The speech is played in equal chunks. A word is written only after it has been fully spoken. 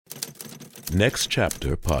Next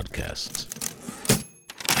Chapter Podcasts.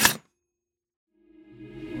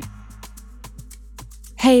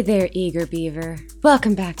 Hey there, eager beaver.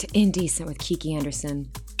 Welcome back to Indecent with Kiki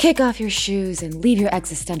Anderson. Kick off your shoes and leave your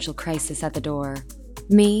existential crisis at the door.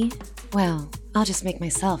 Me? Well, I'll just make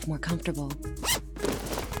myself more comfortable.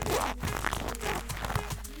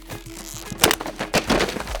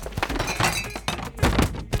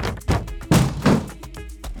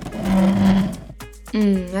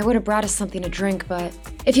 I would have brought us something to drink, but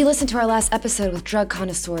if you listen to our last episode with drug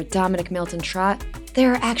connoisseur Dominic Milton Trott,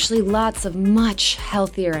 there are actually lots of much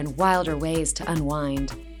healthier and wilder ways to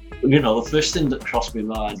unwind. The first thing that crossed my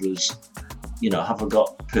mind was, have I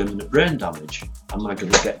got permanent brain damage? Am I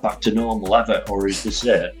going to get back to normal ever, or is this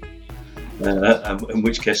it? In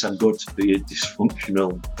which case I'm going to be a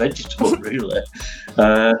dysfunctional vegetable, really.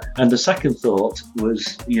 And the second thought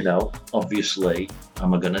was, obviously,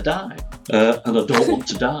 am I going to die? And I don't want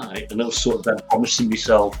to die. And I was sort of then promising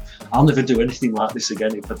myself, I'll never do anything like this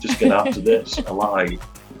again if I just get out of this alive.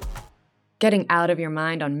 Getting out of your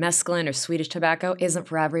mind on mescaline or Swedish tobacco isn't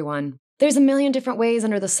for everyone. There's a million different ways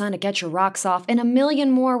under the sun to get your rocks off, and a million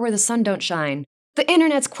more where the sun don't shine. The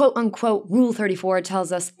internet's quote-unquote Rule 34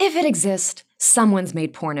 tells us, if it exists, someone's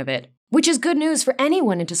made porn of it. Which is good news for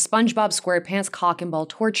anyone into SpongeBob SquarePants cock and ball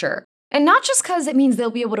torture. And not just because it means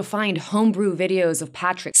they'll be able to find homebrew videos of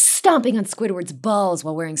Patrick stomping on Squidward's balls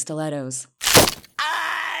while wearing stilettos.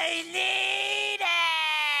 I need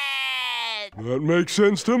it! That makes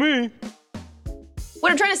sense to me.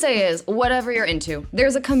 What I'm trying to say is, whatever you're into,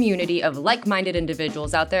 there's a community of like-minded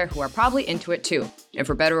individuals out there who are probably into it too. And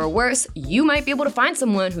for better or worse, you might be able to find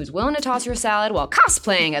someone who's willing to toss your salad while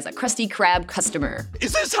cosplaying as a Krusty Krab customer.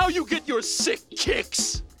 Is this how you get your sick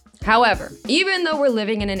kicks? However, even though we're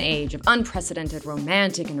living in an age of unprecedented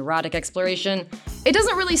romantic and erotic exploration, it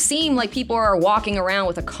doesn't really seem like people are walking around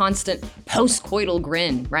with a constant post-coital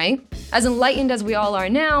grin, right? As enlightened as we all are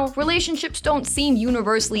now, relationships don't seem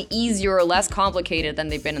universally easier or less complicated than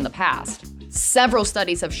they've been in the past. Several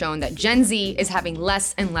studies have shown that Gen Z is having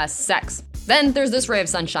less and less sex. Then there's this ray of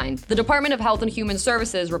sunshine. The Department of Health and Human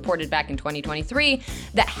Services reported back in 2023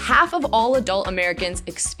 that half of all adult Americans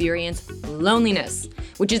experience loneliness,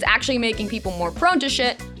 which is actually making people more prone to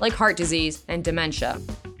shit like heart disease and dementia.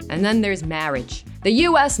 And then there's marriage. The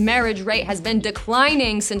US marriage rate has been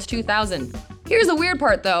declining since 2000. Here's the weird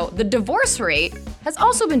part though, the divorce rate has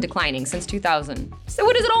also been declining since 2000. So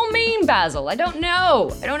what does it all mean, Basil? I don't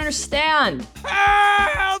know. I don't understand.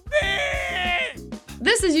 Help me!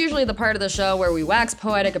 This is usually the part of the show where we wax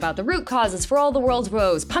poetic about the root causes for all the world's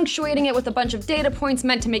woes, punctuating it with a bunch of data points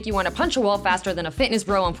meant to make you want to punch a wall faster than a fitness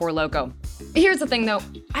bro on Four Loko. Here's the thing though,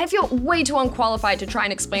 I feel way too unqualified to try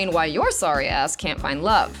and explain why your sorry ass can't find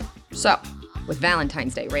love. So, with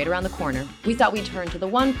Valentine's Day right around the corner, we thought we'd turn to the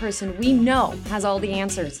one person we know has all the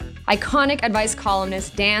answers. Iconic advice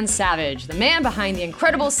columnist Dan Savage, the man behind the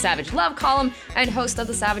incredible Savage Love column and host of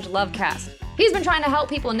the Savage Love Cast. He's been trying to help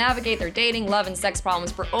people navigate their dating, love, and sex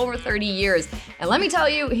problems for over 30 years. And let me tell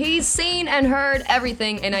you, he's seen and heard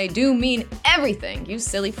everything, and I do mean everything you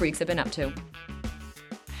silly freaks have been up to.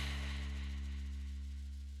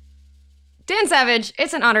 Dan Savage,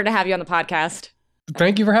 it's an honor to have you on the podcast.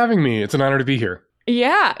 Thank you for having me. It's an honor to be here.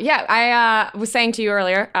 Yeah. I was saying to you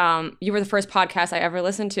earlier, you were the first podcast I ever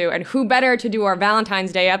listened to, and who better to do our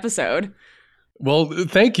Valentine's Day episode? Well,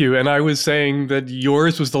 thank you. And I was saying that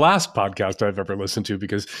yours was the last podcast I've ever listened to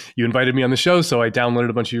because you invited me on the show. So I downloaded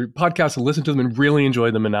a bunch of your podcasts and listened to them and really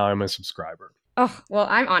enjoyed them. And now I'm a subscriber. Oh, well,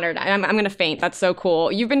 I'm honored. I'm going to faint. That's so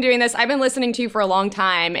cool. You've been doing this. I've been listening to you for a long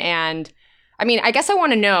time. And I mean, I guess I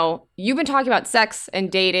want to know, you've been talking about sex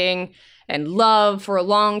and dating and love for a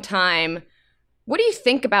long time. What do you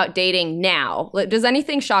think about dating now? Does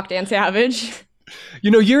anything shock Dan Savage?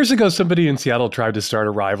 Years ago, somebody in Seattle tried to start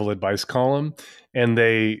a rival advice column, and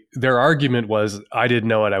their argument was, I didn't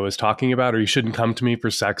know what I was talking about, or you shouldn't come to me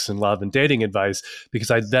for sex and love and dating advice,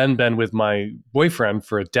 because I'd then been with my boyfriend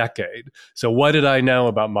for a decade. So what did I know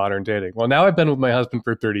about modern dating? Well, now I've been with my husband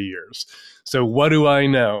for 30 years. So what do I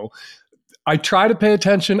know? I try to pay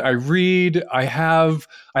attention. I read. I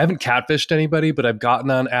haven't catfished anybody, but I've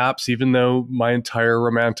gotten on apps, even though my entire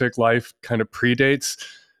romantic life kind of predates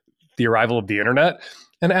the arrival of the internet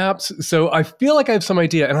and apps. So I feel like I have some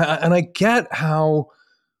idea. And I get how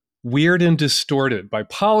weird and distorted by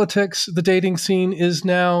politics the dating scene is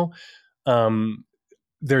now.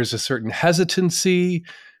 There's a certain hesitancy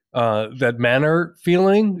that men are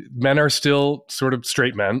feeling. Men are still sort of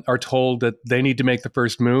straight men, are told that they need to make the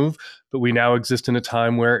first move. But we now exist in a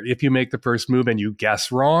time where if you make the first move and you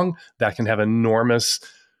guess wrong, that can have enormous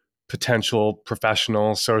potential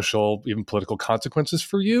professional, social, even political consequences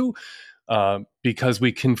for you. because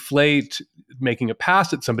we conflate making a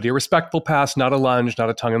pass at somebody, a respectful pass, not a lunge, not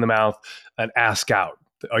a tongue in the mouth, an ask out.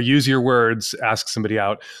 Use your words, ask somebody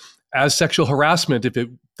out, as sexual harassment if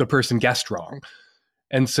the person guessed wrong.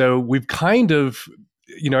 And so we've kind of,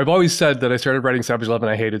 I've always said that I started writing Savage Love and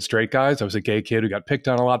I hated straight guys. I was a gay kid who got picked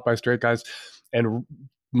on a lot by straight guys. And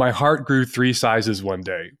my heart grew 3 sizes one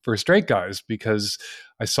day for straight guys because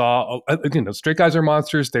I saw, straight guys are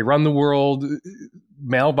monsters. They run the world.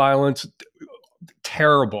 Male violence,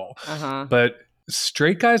 terrible. But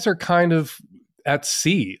straight guys are kind of at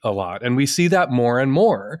sea a lot. And we see that more and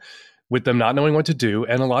more with them not knowing what to do.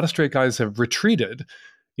 And a lot of straight guys have retreated.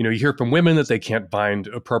 You hear from women that they can't find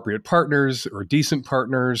appropriate partners or decent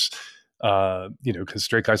partners, because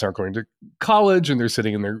straight guys aren't going to college and they're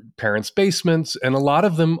sitting in their parents' basements. And a lot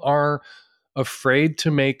of them are afraid to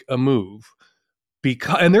make a move.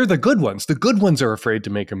 And they're the good ones. The good ones are afraid to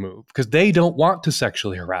make a move because they don't want to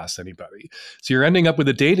sexually harass anybody. So you're ending up with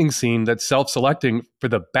a dating scene that's self-selecting for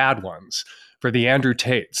the bad ones, for the Andrew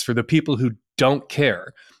Tates, for the people who don't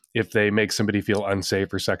care if they make somebody feel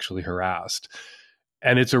unsafe or sexually harassed.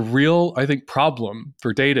 And it's a real, I think, problem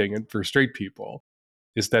for dating and for straight people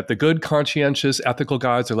is that the good, conscientious, ethical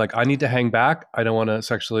guys are like, I need to hang back. I don't want to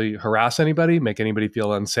sexually harass anybody, make anybody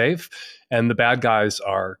feel unsafe. And the bad guys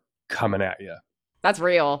are coming at you. That's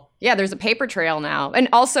real. Yeah, there's a paper trail now. And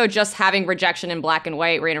also just having rejection in black and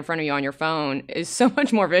white right in front of you on your phone is so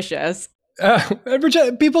much more vicious.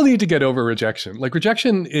 People need to get over rejection. Like,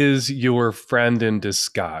 rejection is your friend in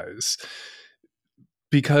disguise.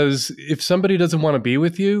 Because if somebody doesn't want to be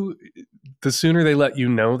with you, the sooner they let you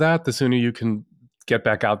know that, the sooner you can get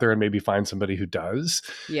back out there and maybe find somebody who does.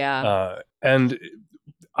 Yeah. And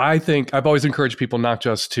I think I've always encouraged people not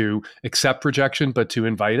just to accept rejection, but to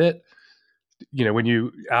invite it. When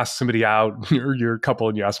you ask somebody out, or you're a couple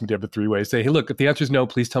and you ask them to have a 3-way, say, hey, look, if the answer is no,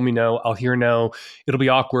 please tell me no. I'll hear no. It'll be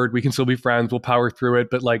awkward. We can still be friends. We'll power through it.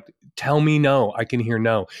 But tell me no. I can hear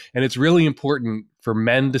no. And it's really important for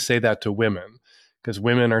men to say that to women because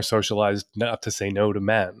women are socialized not to say no to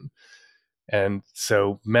men. And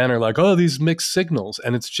so men are like, oh, these mixed signals.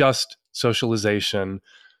 And it's just socialization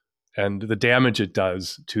and the damage it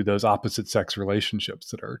does to those opposite sex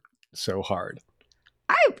relationships that are so hard.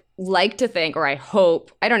 I like to think, or I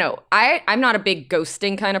hope, I don't know. I'm not a big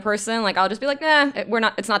ghosting kind of person. I'll just be like, nah,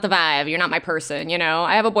 it's not the vibe. You're not my person.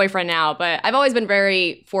 I have a boyfriend now, but I've always been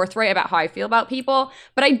very forthright about how I feel about people.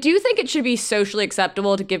 But I do think it should be socially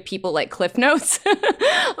acceptable to give people cliff notes. Well,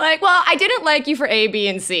 I didn't like you for A, B,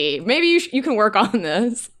 and C. Maybe you can work on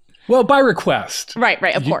this. Well, by request. Right,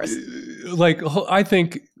 of course. I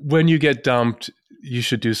think when you get dumped, you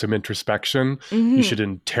should do some introspection. Mm-hmm. You should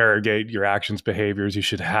interrogate your actions, behaviors. You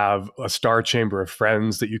should have a star chamber of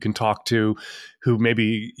friends that you can talk to who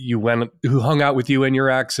maybe who hung out with you and your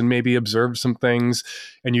ex and maybe observed some things,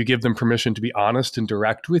 and you give them permission to be honest and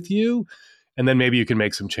direct with you. And then maybe you can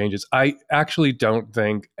make some changes. I actually don't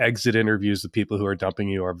think exit interviews with people who are dumping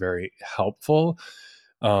you are very helpful.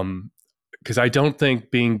 Because I don't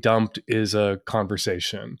think being dumped is a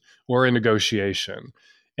conversation or a negotiation.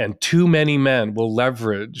 And too many men will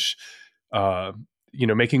leverage,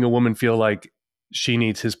 making a woman feel like she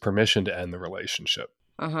needs his permission to end the relationship.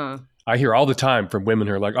 Uh-huh. I hear all the time from women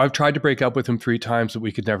who are like, I've tried to break up with him 3 times, but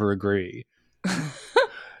we could never agree.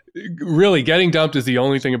 Really, getting dumped is the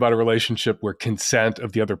only thing about a relationship where consent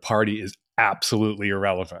of the other party is absolutely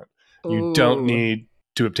irrelevant. Ooh. You don't need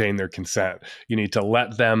to obtain their consent. You need to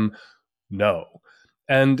let them know.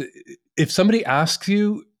 And if somebody asks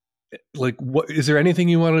you, what is there anything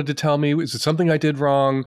you wanted to tell me? Is it something I did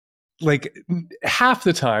wrong? Half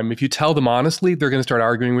the time, if you tell them honestly, they're going to start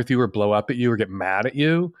arguing with you or blow up at you or get mad at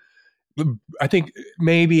you. I think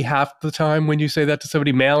maybe half the time when you say that to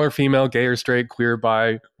somebody, male or female, gay or straight, queer,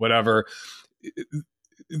 bi, whatever,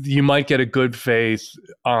 you might get a good faith,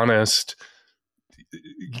 honest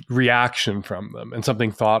reaction from them and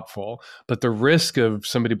something thoughtful. But the risk of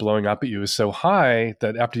somebody blowing up at you is so high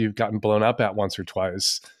that after you've gotten blown up at once or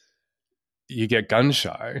twice, you get gun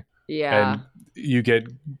shy. Yeah. And you get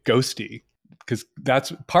ghosty, because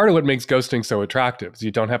that's part of what makes ghosting so attractive, is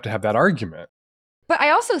you don't have to have that argument. But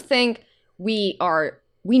I also think we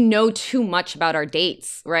know too much about our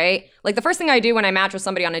dates, right? The first thing I do when I match with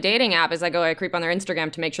somebody on a dating app is I creep on their Instagram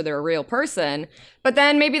to make sure they're a real person. But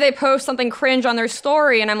then maybe they post something cringe on their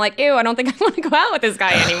story and I'm like, ew, I don't think I want to go out with this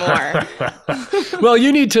guy anymore. Well,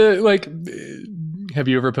 you need to have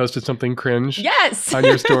you ever posted something cringe? Yes. On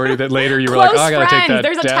your story that later you were like, oh, I gotta take that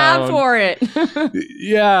There's a down. tab for it.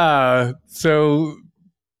 Yeah. So,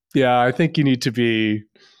 yeah, I think you need to be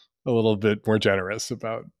a little bit more generous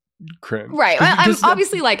about cringe. Right. 'Cause- I'm 'cause-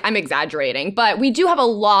 obviously I'm exaggerating, but we do have a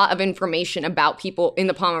lot of information about people in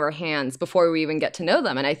the palm of our hands before we even get to know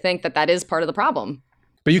them. And I think that is part of the problem.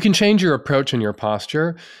 But you can change your approach and your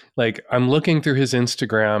posture. Like, I'm looking through his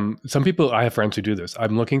Instagram. Some people, I have friends who do this.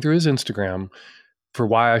 I'm looking through his Instagram for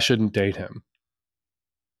why I shouldn't date him.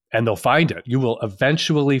 And they'll find it. You will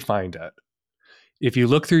eventually find it. If you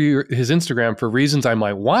look through his Instagram for reasons I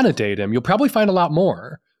might want to date him, you'll probably find a lot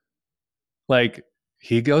more. Like,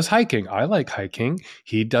 he goes hiking. I like hiking.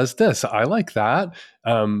 He does this. I like that.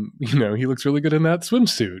 He looks really good in that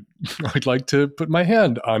swimsuit. I'd like to put my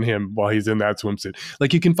hand on him while he's in that swimsuit.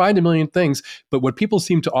 Like, you can find a million things, but what people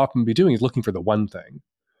seem to often be doing is looking for the one thing.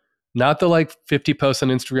 Not the 50 posts on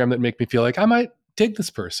Instagram that make me feel like I might dig this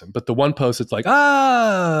person, but the one post it's like,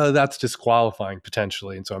 that's disqualifying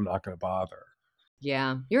potentially, and so I'm not going to bother.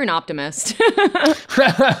 Yeah, you're an optimist.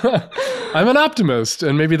 I'm an optimist,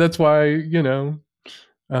 and maybe that's why,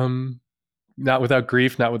 not without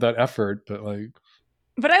grief, not without effort, but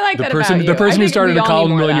But I like the that person, about you. the person I who think started we a all column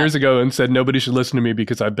need a more of million that. years ago and said nobody should listen to me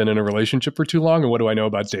because I've been in a relationship for too long. And what do I know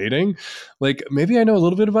about dating? Like, maybe I know a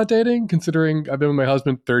little bit about dating, considering I've been with my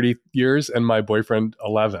husband 30 years and my boyfriend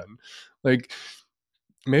 11. Like,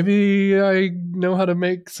 maybe I know how to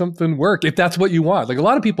make something work if that's what you want. Like, a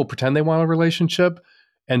lot of people pretend they want a relationship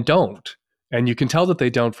and don't. And you can tell that they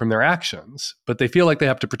don't from their actions, but they feel like they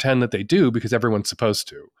have to pretend that they do because everyone's supposed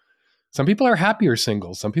to. Some people are happier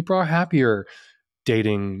single. Some people are happier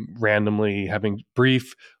dating randomly, having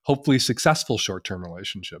brief, hopefully successful short-term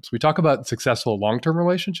relationships. We talk about successful long-term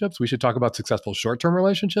relationships. We should talk about successful short-term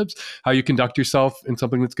relationships, how you conduct yourself in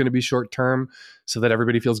something that's going to be short-term so that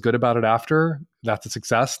everybody feels good about it after. That's a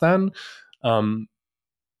success then.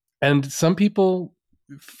 And some people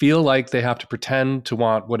feel like they have to pretend to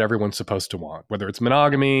want what everyone's supposed to want, whether it's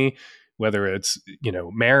monogamy, whether it's,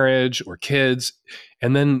 marriage or kids.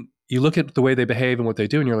 And then you look at the way they behave and what they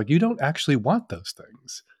do, and you're like, you don't actually want those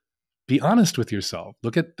things. Be honest with yourself.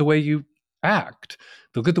 Look at the way you act.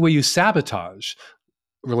 Look at the way you sabotage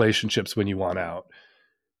relationships when you want out.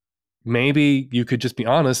 Maybe you could just be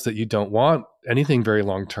honest that you don't want anything very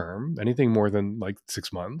long term, anything more than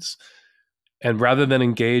 6 months. And rather than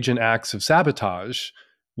engage in acts of sabotage,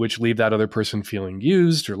 which leave that other person feeling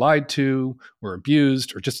used or lied to or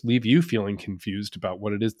abused, or just leave you feeling confused about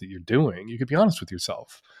what it is that you're doing, you could be honest with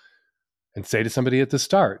yourself and say to somebody at the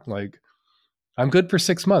start, I'm good for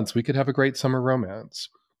 6 months. We could have a great summer romance,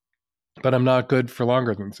 but I'm not good for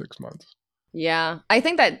longer than 6 months. Yeah, I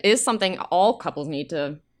think that is something all couples need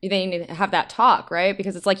to have that talk, right?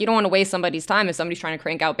 Because it's you don't want to waste somebody's time if somebody's trying to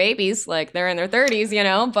crank out babies, they're in their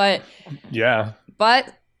 30s, but yeah.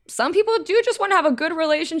 But some people do just want to have a good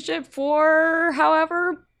relationship for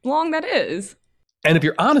however long that is. And if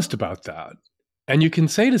you're honest about that, and you can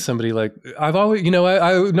say to somebody I've always,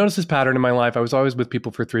 I noticed this pattern in my life. I was always with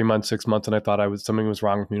people for 3 months, 6 months, and I thought something was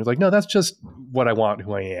wrong with me. It was no, that's just what I want,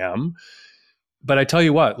 who I am. But I tell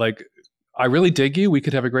you what, I really dig you. We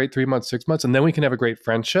could have a great 3 months, 6 months, and then we can have a great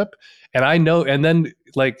friendship. And I know, and then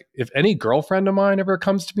if any girlfriend of mine ever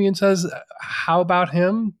comes to me and says, how about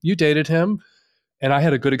him? You dated him and I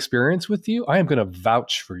had a good experience with you, I am going to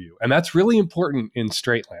vouch for you. And that's really important in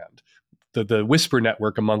straight land. The whisper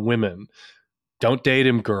network among women, don't date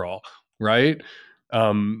him, girl, right?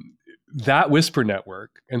 That whisper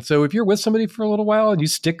network. And so if you're with somebody for a little while and you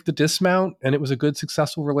stick the dismount and it was a good,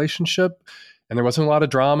 successful relationship, and there wasn't a lot of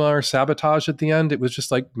drama or sabotage at the end, it was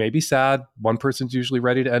just maybe sad. One person's usually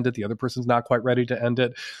ready to end it. The other person's not quite ready to end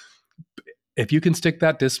it. If you can stick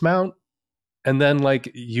that dismount and then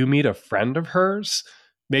you meet a friend of hers,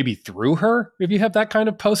 maybe through her, if you have that kind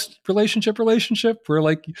of post-relationship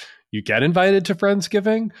where you get invited to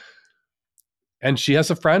Friendsgiving and she has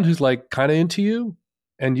a friend who's kind of into you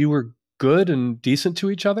and you were good and decent to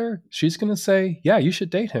each other, she's going to say, yeah, you should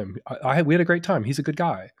date him. We had a great time. He's a good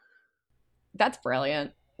guy. That's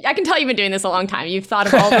brilliant. I can tell you've been doing this a long time. You've thought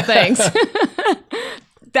of all the things.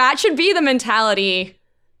 That should be the mentality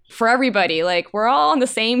for everybody. We're all on the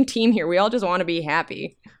same team here. We all just want to be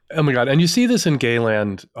happy. Oh my God. And you see this in gay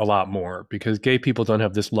land a lot more because gay people don't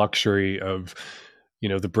have this luxury of,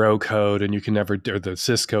 the bro code and you can never, or the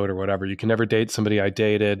cis code or whatever. You can never date somebody I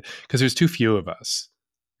dated because there's too few of us,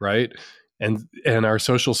 right? And our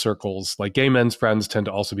social circles, gay men's friends tend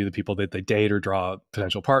to also be the people that they date or draw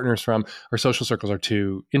potential partners from. Our social circles are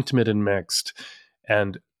too intimate and mixed.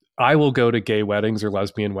 And I will go to gay weddings or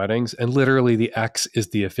lesbian weddings and literally the ex is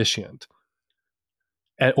the officiant.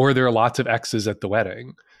 Or there are lots of exes at the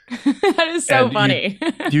wedding. That is so funny.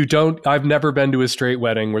 I've never been to a straight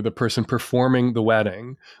wedding where the person performing the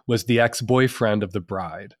wedding was the ex-boyfriend of the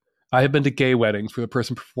bride. I have been to gay weddings where the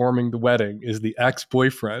person performing the wedding is the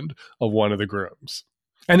ex-boyfriend of one of the grooms.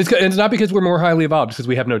 And it's not because we're more highly evolved, it's because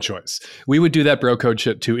we have no choice. We would do that bro code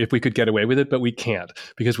shit too if we could get away with it, but we can't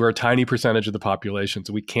because we're a tiny percentage of the population,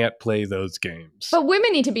 so we can't play those games. But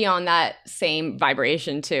women need to be on that same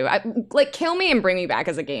vibration too. Kill me and bring me back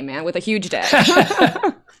as a gay man with a huge dick.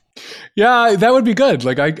 Yeah, that would be good.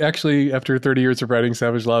 Like, I actually, after 30 years of writing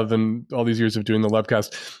Savage Love and all these years of doing the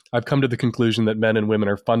Lovecast, I've come to the conclusion that men and women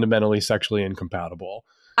are fundamentally sexually incompatible.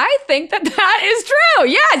 I think that is true.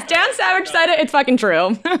 Yes, Dan Savage said it. It's fucking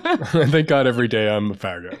true. Thank God every day I'm a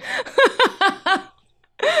faggot.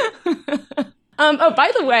 Oh,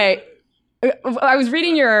 by the way, I was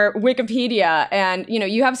reading your Wikipedia and,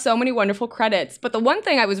 you have so many wonderful credits. But the one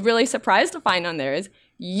thing I was really surprised to find on there is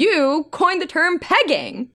you coined the term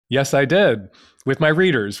pegging. Yes, I did. With my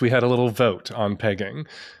readers, we had a little vote on pegging.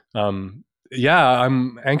 Yeah,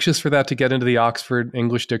 I'm anxious for that to get into the Oxford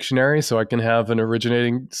English Dictionary so I can have an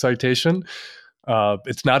originating citation.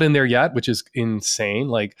 It's not in there yet, which is insane.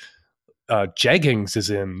 Like, jeggings is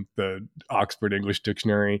in the Oxford English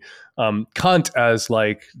Dictionary. Cunt as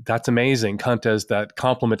that's amazing. Cunt as that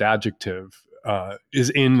compliment adjective is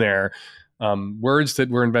in there. Words that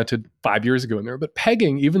were invented 5 years ago in there. But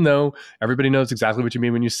pegging, even though everybody knows exactly what you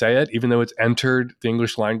mean when you say it, even though it's entered the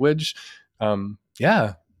English language,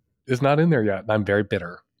 is not in there yet. I'm very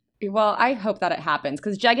bitter. Well, I hope that it happens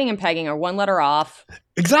because jegging and pegging are one letter off.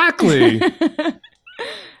 Exactly.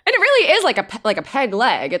 And it really is like a peg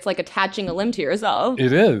leg. It's like attaching a limb to yourself.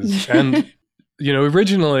 It is. And,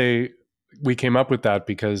 originally we came up with that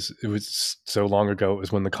because it was so long ago. It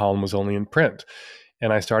was when the column was only in print.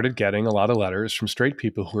 And I started getting a lot of letters from straight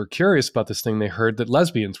people who were curious about this thing they heard that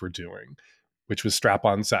lesbians were doing, which was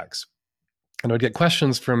strap-on sex. And I'd get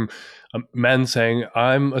questions from men saying,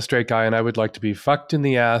 I'm a straight guy and I would like to be fucked in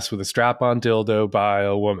the ass with a strap-on dildo by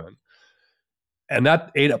a woman. And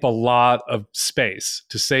that ate up a lot of space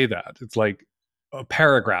to say that. It's like a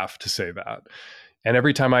paragraph to say that. And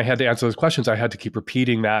every time I had to answer those questions, I had to keep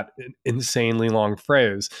repeating that insanely long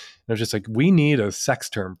phrase. And I was just like, we need a sex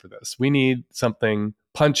term for this. We need something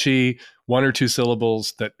punchy, 1 or 2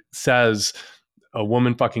 syllables that says a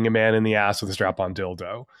woman fucking a man in the ass with a strap-on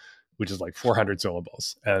dildo, which is like 400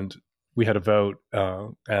 syllables. And we had a vote,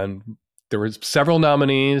 and there were several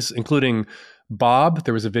nominees, including Bob.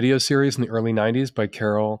 There was a video series in the early 90s by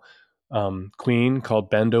Carol Queen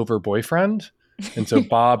called Bend Over Boyfriend. And so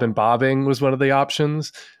Bob and bobbing was one of the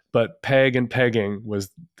options, but peg and pegging was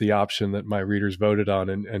the option that my readers voted on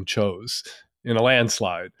and chose in a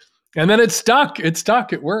landslide. And then it stuck.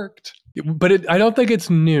 It worked. But I don't think it's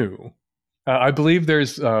new. I believe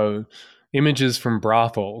there's images from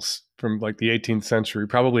brothels from like the 18th century,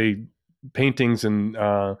 probably paintings in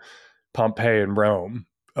Pompeii and Rome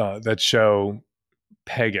that show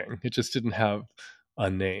pegging. It just didn't have a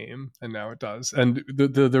name, and now it does. And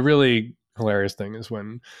the really hilarious thing is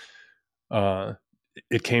when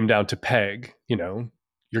it came down to peg.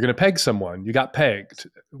 You're gonna peg someone. You got pegged.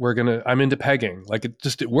 I'm into pegging. Like,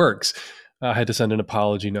 it works. I had to send an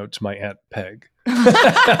apology note to my Aunt Peg.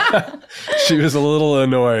 She was a little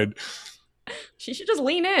annoyed. She should just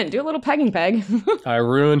lean in, do a little pegging peg. I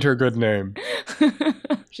ruined her good name.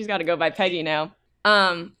 She's got to go by Peggy now.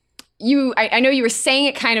 I know you were saying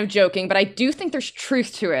it kind of joking, but I do think there's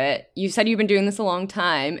truth to it. You said you've been doing this a long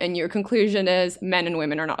time, and your conclusion is men and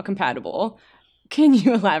women are not compatible. Can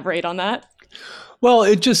you elaborate on that? Well,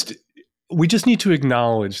 we just need to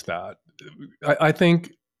acknowledge that. I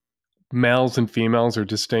think males and females are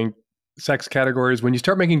distinct sex categories. When you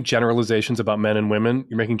start making generalizations about men and women,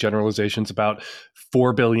 you're making generalizations about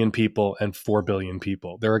 4 billion people and 4 billion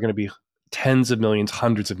people. There are going to be tens of millions,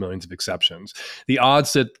 hundreds of millions of exceptions. The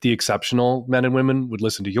odds that the exceptional men and women would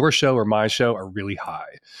listen to your show or my show are really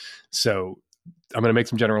high. So I'm going to make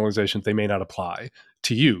some generalizations. They may not apply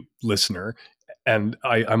to you, listener, and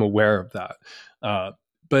I'm aware of that.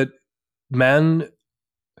 But men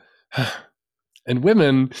and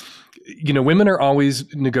women, women are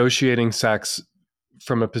always negotiating sex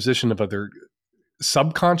from a position of either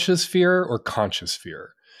subconscious fear or conscious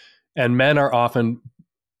fear. And men are often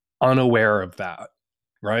unaware of that,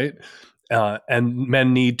 right? And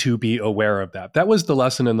men need to be aware of that. That was the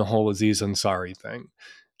lesson in the whole Aziz Ansari thing.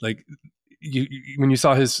 Like, when you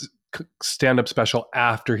saw his stand-up special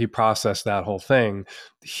after he processed that whole thing,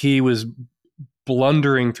 he was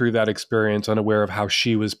blundering through that experience unaware of how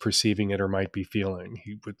she was perceiving it or might be feeling.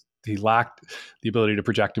 He lacked the ability to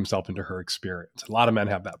project himself into her experience. A lot of men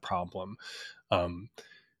have that problem. And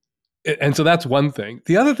so that's one thing.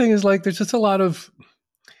 The other thing is, like, there's just a lot of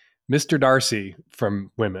Mr. Darcy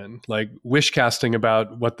from women, like wish casting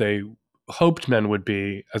about what they hoped men would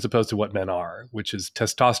be, as opposed to what men are, which is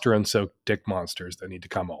testosterone-soaked dick monsters that need to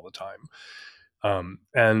come all the time.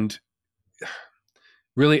 And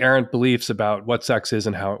really errant beliefs about what sex is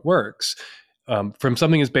and how it works. From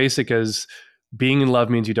something as basic as being in love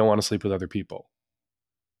means you don't want to sleep with other people.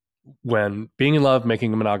 When being in love,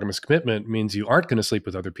 making a monogamous commitment means you aren't going to sleep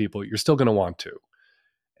with other people, you're still going to want to.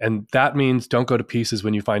 And that means don't go to pieces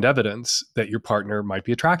when you find evidence that your partner might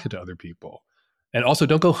be attracted to other people. And also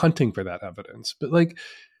don't go hunting for that evidence. But like,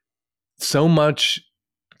 so much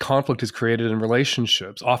conflict is created in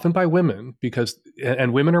relationships, often by women, because,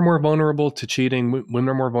 and women are more vulnerable to cheating. Women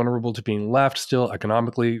are more vulnerable to being left still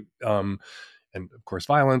economically, and of course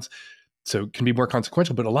violence. So it can be more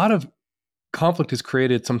consequential. But a lot of conflict is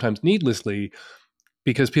created sometimes needlessly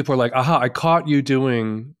because people are like, aha, I caught you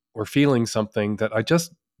doing or feeling something that I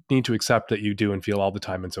just need to accept that you do and feel all the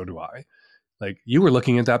time. And so do I. Like, you were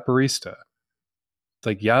looking at that barista. It's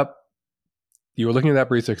like, yep, you were looking at that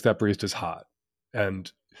barista because that barista's hot.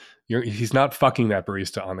 And he's not fucking that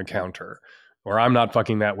barista on the counter, or I'm not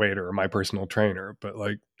fucking that waiter or my personal trainer. But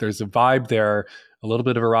like, there's a vibe there, a little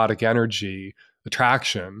bit of erotic energy,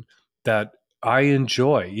 attraction that I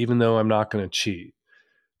enjoy, even though I'm not going to cheat.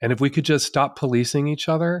 And if we could just stop policing each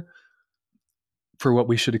other for what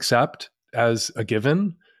we should accept as a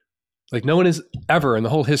given. Like, no one has ever in the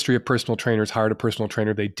whole history of personal trainers hired a personal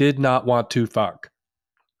trainer they did not want to fuck.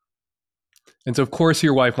 And so, of course,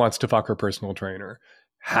 your wife wants to fuck her personal trainer.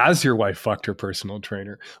 Has your wife fucked her personal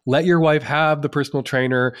trainer? Let your wife have the personal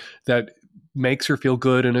trainer that makes her feel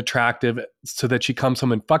good and attractive so that she comes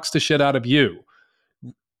home and fucks the shit out of you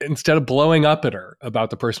instead of blowing up at her about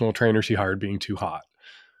the personal trainer she hired being too hot.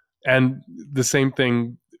 And the same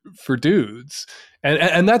thing for dudes.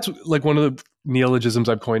 And that's like one of the neologisms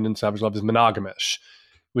I've coined in Savage Love is monogamish,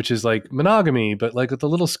 which is like monogamy, but like with a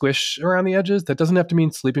little squish around the edges. That doesn't have to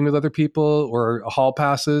mean sleeping with other people or hall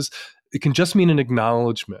passes. It can just mean an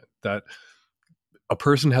acknowledgement that a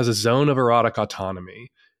person has a zone of erotic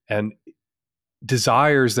autonomy and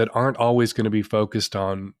desires that aren't always going to be focused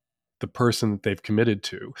on the person that they've committed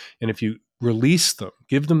to. And if you release them,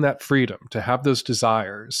 give them that freedom to have those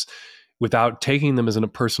desires without taking them as a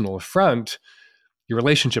personal affront, your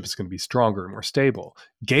relationship is going to be stronger and more stable.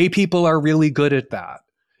 Gay people are really good at that,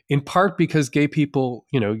 in part because gay people,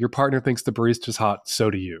 you know, your partner thinks the barista's hot, so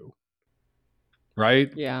do you.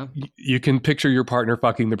 Right? Yeah. You can picture your partner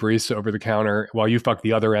fucking the barista over the counter while you fuck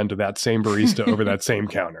the other end of that same barista over that same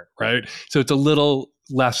counter, right? So it's a little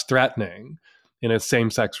less threatening in a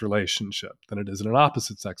same-sex relationship than it is in an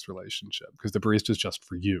opposite-sex relationship, because the barista is just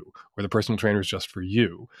for you, or the personal trainer is just for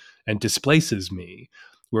you and displaces me.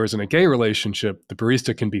 Whereas in a gay relationship, the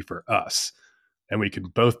barista can be for us and we can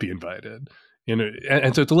both be invited. You know,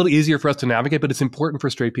 and so it's a little easier for us to navigate, but it's important for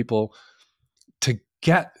straight people to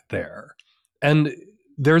get there. And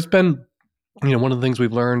there's been, you know, one of the things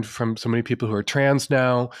we've learned from so many people who are trans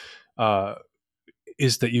now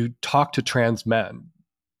is that you talk to trans men.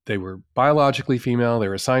 They were biologically female. They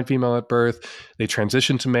were assigned female at birth. They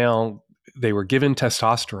transitioned to male. They were given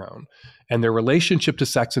testosterone. And their relationship to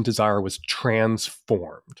sex and desire was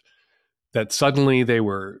transformed. That suddenly they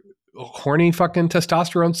were horny fucking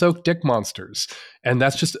testosterone-soaked dick monsters. And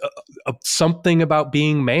that's just something about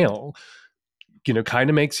being male, you know, kind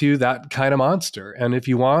of makes you that kind of monster. And if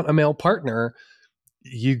you want a male partner,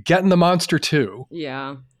 you get in the monster too.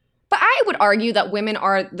 Yeah. But I would argue that women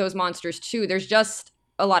are those monsters too. There's just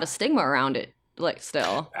a lot of stigma around it, like,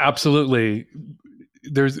 still. Absolutely.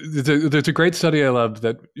 There's a great study I loved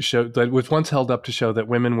that showed that was once held up to show that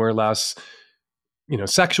women were less, you know,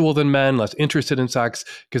 sexual than men, less interested in sex,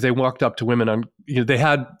 because they walked up to women on, you know, they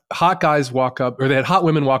had hot guys walk up, or they had hot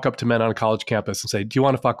women walk up to men on a college campus and say, "Do you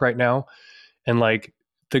want to fuck right now?" And like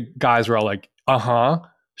the guys were all like,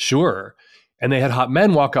 sure. And they had hot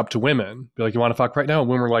men walk up to women, be like, "You want to fuck right now?" And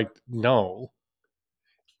women were like, "No."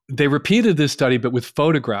 They repeated this study, but with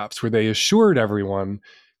photographs where they assured everyone,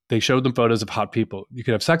 they showed them photos of hot people. You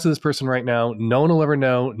could have sex with this person right now. No one will ever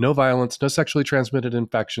know. No violence, no sexually transmitted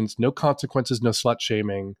infections, no consequences, no slut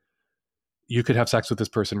shaming. You could have sex with this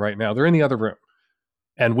person right now. They're in the other room.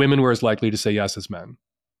 And women were as likely to say yes as men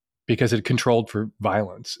because it controlled for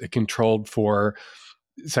violence. It controlled for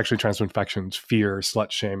sexually transmitted infections, fear,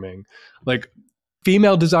 slut shaming. Like,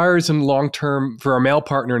 female desires in long-term for a male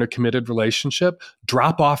partner in a committed relationship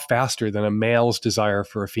drop off faster than a male's desire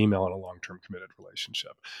for a female in a long-term committed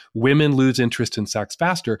relationship. Women lose interest in sex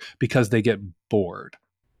faster because they get bored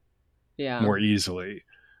more easily.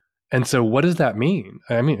 And so what does that mean?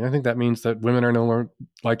 I mean, I think that means that women are no more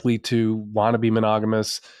likely to want to be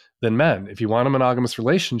monogamous than men. If you want a monogamous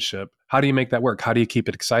relationship, how do you make that work? How do you keep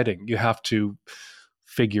it exciting? You have to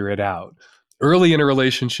figure it out. Early in a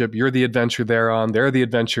relationship, you're the adventure they're on, they're the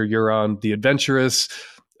adventure you're on. The adventurous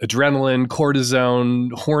adrenaline,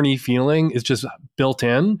 cortisone, horny feeling is just built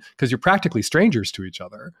in because you're practically strangers to each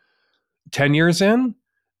other. 10 years in,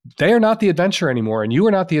 they are not the adventure anymore, and you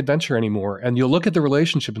are not the adventure anymore. And you'll look at the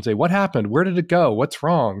relationship and say, what happened? Where did it go? What's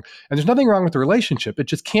wrong? And there's nothing wrong with the relationship. It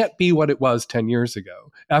just can't be what it was 10 years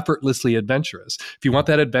ago, effortlessly adventurous. If you want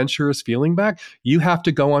that adventurous feeling back, you have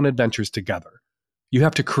to go on adventures together. You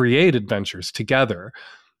have to create adventures together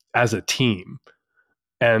as a team.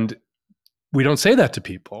 And we don't say that to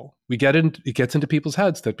people. It gets into people's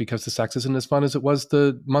heads that because the sex isn't as fun as it was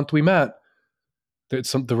the month we met,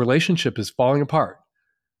 the relationship is falling apart.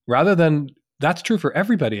 Rather than, that's true for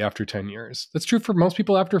everybody after 10 years. That's true for most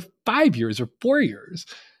people after 5 years or 4 years.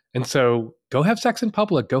 And so go have sex in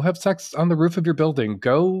public. Go have sex on the roof of your building.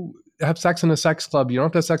 Go have sex in a sex club. You don't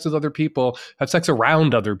have to have sex with other people. Have sex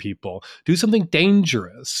around other people. Do something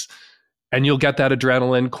dangerous. And you'll get that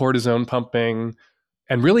adrenaline, cortisone pumping,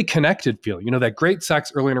 and really connected feeling. You know, that great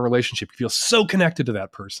sex early in a relationship, you feel so connected to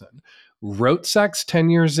that person. Rote sex 10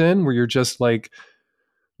 years in, where you're just like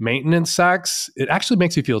maintenance sex, it actually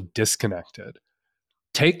makes you feel disconnected.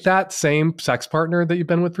 Take that same sex partner that you've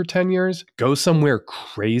been with for 10 years, go somewhere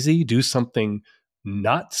crazy, do something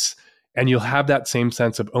nuts, and you'll have that same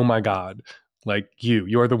sense of, oh my God, like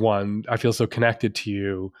you're the one. I feel so connected to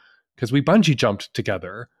you because we bungee jumped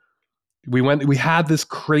together. We had this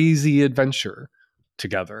crazy adventure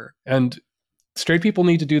together. And straight people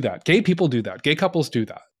need to do that. Gay people do that. Gay couples do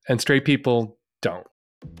that. And straight people don't.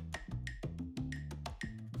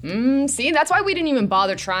 See, that's why we didn't even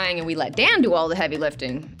bother trying and we let Dan do all the heavy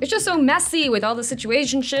lifting. It's just so messy with all the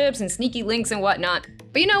situationships and sneaky links and whatnot.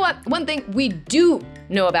 But you know what? One thing we do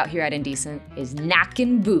know about here at Indecent is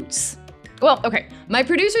knockin' boots. Well, okay, my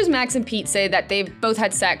producers Max and Pete say that they've both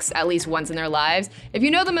had sex at least once in their lives. If you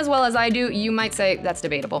know them as well as I do, you might say that's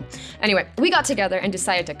debatable. Anyway, we got together and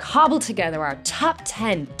decided to cobble together our top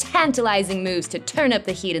 10 tantalizing moves to turn up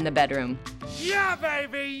the heat in the bedroom. Yeah,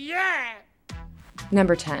 baby, yeah!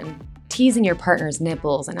 Number 10. Teasing your partner's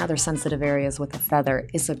nipples and other sensitive areas with a feather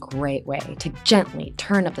is a great way to gently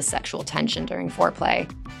turn up the sexual tension during foreplay.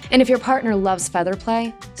 And if your partner loves feather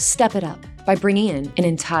play, step it up by bringing in an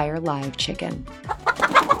entire live chicken.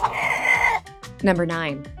 Number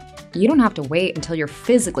 9. You don't have to wait until you're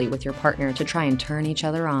physically with your partner to try and turn each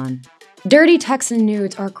other on. Dirty texts and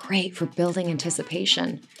nudes are great for building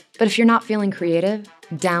anticipation, but if you're not feeling creative,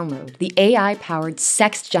 download the AI-powered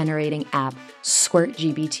sex-generating app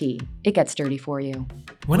SquirtGBT. It gets dirty for you.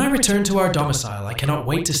 When I return to our domicile, I cannot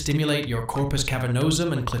wait to stimulate your corpus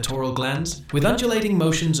cavernosum and clitoral glands with undulating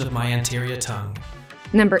motions of my anterior tongue.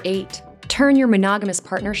 Number 8. Turn your monogamous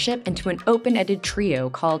partnership into an open-ended trio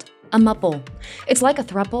called a mupple. It's like a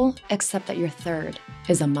throuple, except that your third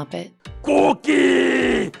is a Muppet.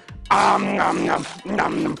 Cookie! Nom, nom,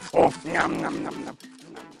 nom, oh, nom, nom, nom, nom.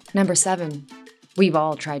 Number 7. We've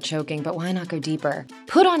all tried choking, but why not go deeper?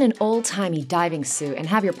 Put on an old-timey diving suit and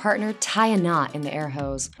have your partner tie a knot in the air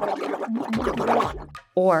hose.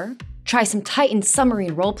 Or try some Titan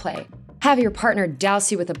submarine roleplay. Have your partner douse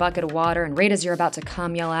you with a bucket of water and right as you're about to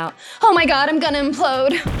come, yell out, "Oh my God, I'm gonna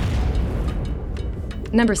implode!"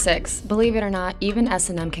 Number 6. Believe it or not, even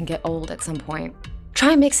S&M can get old at some point.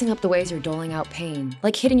 Try mixing up the ways you're doling out pain,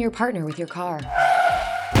 like hitting your partner with your car.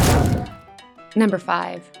 Number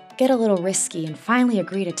 5. Get a little risky and finally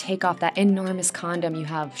agree to take off that enormous condom you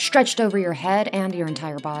have stretched over your head and your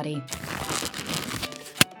entire body.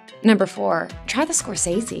 Number 4. Try the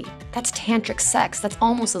Scorsese. That's tantric sex that's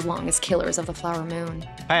almost as long as Killers of the Flower Moon.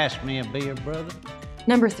 Pass me a beer, brother.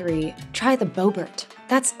 Number 3. Try the Bobert.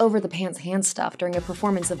 That's over-the-pants hand stuff during a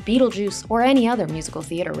performance of Beetlejuice or any other musical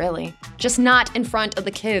theater, really. Just not in front of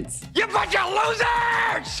the kids. You bunch of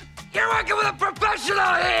losers! You're working with a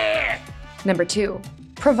professional here! Number 2.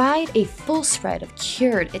 Provide a full spread of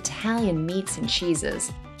cured Italian meats and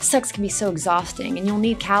cheeses. Sex can be so exhausting and you'll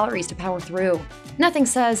need calories to power through. Nothing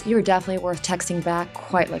says you're definitely worth texting back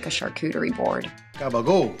quite like a charcuterie board.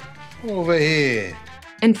 Gabagool, over here.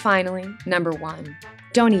 And finally, number 1.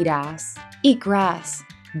 Don't eat ass. Eat grass.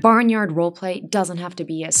 Barnyard roleplay doesn't have to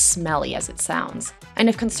be as smelly as it sounds. And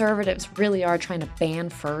if conservatives really are trying to ban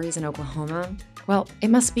furries in Oklahoma, well, it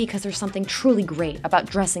must be because there's something truly great about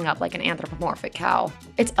dressing up like an anthropomorphic cow.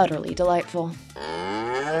 It's utterly delightful.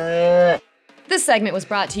 This segment was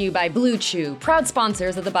brought to you by Blue Chew, proud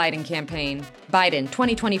sponsors of the Biden campaign. Biden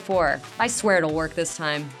 2024. I swear it'll work this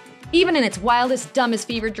time. Even in its wildest, dumbest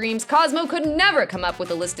fever dreams, Cosmo could never come up with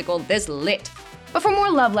a listicle this lit. But for more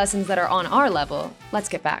love lessons that are on our level, let's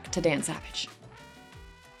get back to Dan Savage.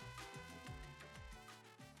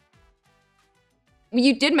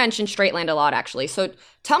 You did mention straight land a lot, actually. So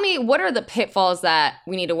tell me, what are the pitfalls that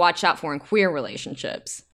we need to watch out for in queer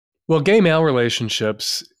relationships? Well, gay male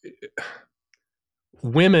relationships,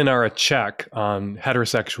 women are a check on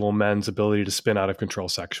heterosexual men's ability to spin out of control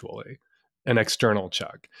sexually, an external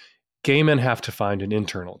check. Gay men have to find an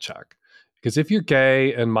internal check. Because if you're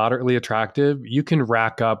gay and moderately attractive, you can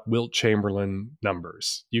rack up Wilt Chamberlain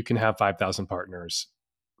numbers. You can have 5,000 partners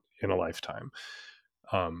in a lifetime.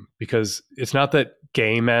 Because it's not that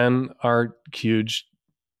gay men are huge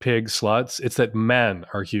pig sluts. It's that men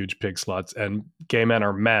are huge pig sluts and gay men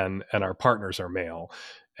are men and our partners are male.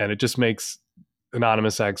 And it just makes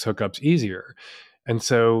anonymous sex hookups easier. And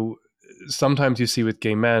so sometimes you see with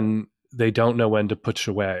gay men, they don't know when to push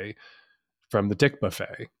away from the dick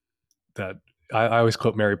buffet. That I always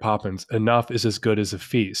quote Mary Poppins, enough is as good as a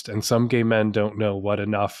feast. And some gay men don't know what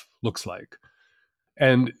enough looks like.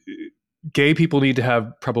 And gay people need to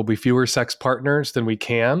have probably fewer sex partners than we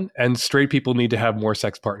can. And straight people need to have more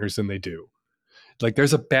sex partners than they do. Like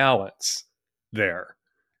there's a balance there.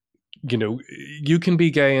 You know, you can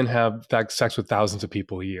be gay and have sex with thousands of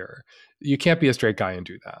people a year. You can't be a straight guy and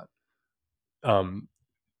do that.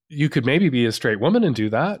 You could maybe be a straight woman and do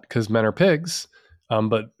that because men are pigs.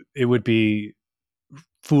 But it would be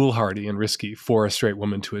foolhardy and risky for a straight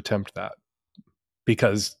woman to attempt that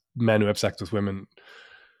because men who have sex with women,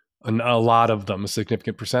 a lot of them, a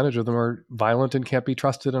significant percentage of them are violent and can't be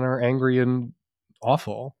trusted and are angry and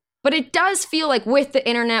awful. But it does feel like with the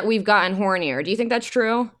internet, we've gotten hornier. Do you think that's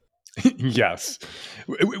true? Yes.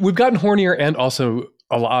 We've gotten hornier and also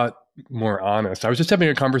a lot more honest. I was just having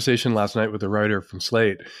a conversation last night with a writer from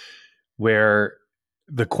Slate where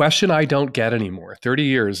the question I don't get anymore,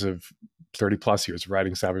 30 plus years of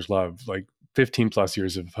writing Savage Love, like 15 plus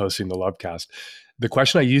years of hosting the Lovecast. The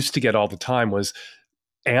question I used to get all the time was,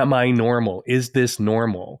 am I normal? Is this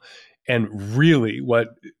normal? And really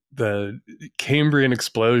what the Cambrian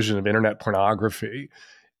explosion of internet pornography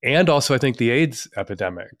and also I think the AIDS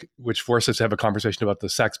epidemic, which forced us to have a conversation about the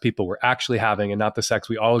sex people were actually having and not the sex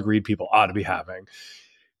we all agreed people ought to be having,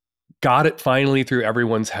 got it finally through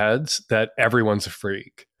everyone's heads that everyone's a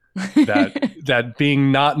freak, that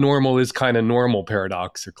being not normal is kind of normal,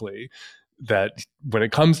 paradoxically, that when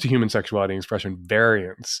it comes to human sexuality and expression,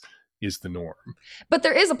 variance is the norm. But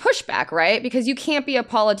there is a pushback, right? Because you can't be a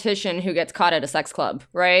politician who gets caught at a sex club,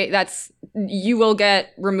 right? You will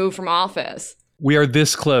get removed from office. We are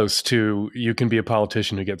this close to you can be a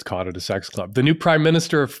politician who gets caught at a sex club. The new prime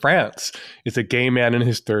minister of France is a gay man in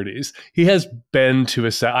his 30s. He has been to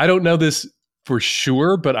I don't know this for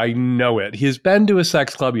sure, but I know it. He has been to a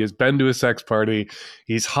sex club. He has been to a sex party.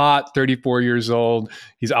 He's hot, 34 years old.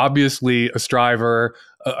 He's obviously a striver,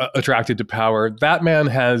 attracted to power. That man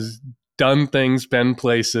has done things, been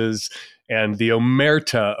places, and the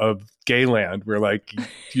omerta of Gayland, where like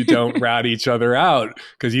you don't rat each other out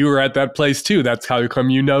because you were at that place too. That's how come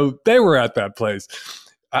you know they were at that place.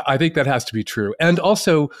 I think that has to be true. And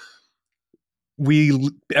also,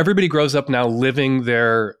 everybody grows up now living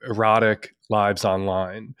their erotic lives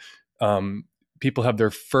online. People have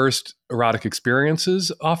their first erotic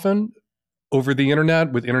experiences often over the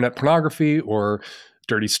internet with internet pornography or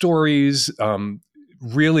dirty stories.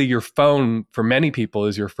 Really, your phone for many people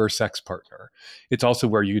is your first sex partner. It's also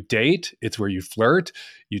where you date. It's where you flirt.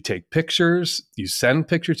 You take pictures. You send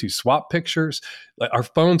pictures. You swap pictures. Like our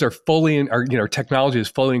phones are fully, our technology is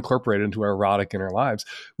fully incorporated into our erotic inner lives,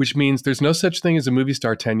 which means there's no such thing as a movie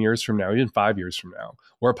star 10 years from now, even 5 years from now,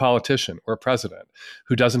 or a politician or a president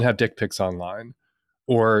who doesn't have dick pics online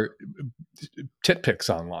or tit pics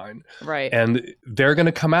online. Right. And they're going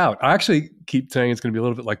to come out. I actually keep saying it's going to be a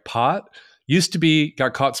little bit like pot. Used to be,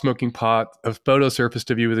 got caught smoking pot, a photo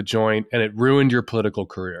surfaced of you with a joint, and it ruined your political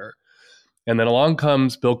career. And then along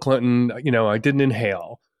comes Bill Clinton, I didn't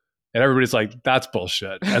inhale. And everybody's like, that's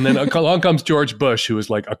bullshit. And then along comes George Bush, who was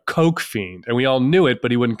like a coke fiend. And we all knew it,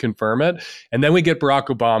 but he wouldn't confirm it. And then we get Barack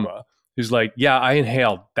Obama, who's like, yeah, I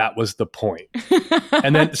inhaled. That was the point.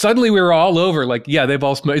 And then suddenly we were all over like, yeah, they've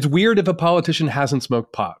all smoked. It's weird if a politician hasn't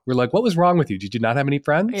smoked pot. We're like, what was wrong with you? Did you not have any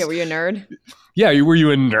friends? Yeah, were you a nerd? Yeah, were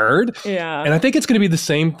you a nerd? Yeah. And I think it's going to be the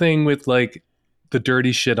same thing with like the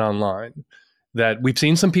dirty shit online, that we've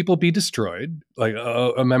seen some people be destroyed. Like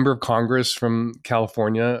a member of Congress from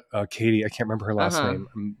California, Katie, I can't remember her last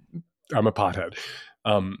name. I'm a pothead.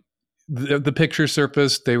 The picture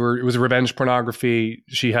surfaced. It was revenge pornography.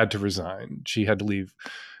 She had to resign. She had to leave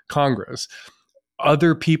Congress.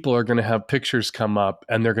 Other people are going to have pictures come up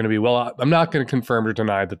and they're going to be, well, I'm not going to confirm or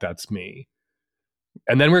deny that that's me.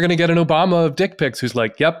 And then we're going to get an Obama of dick pics who's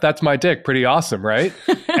like, yep, that's my dick. Pretty awesome, right?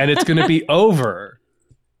 And it's going to be over.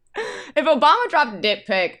 If Obama dropped a dick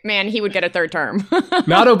pic, man, he would get a third term.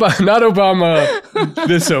 Not Obama.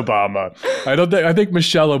 This Obama. I think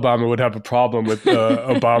Michelle Obama would have a problem with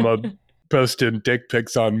Obama posting dick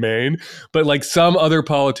pics on Maine, but like some other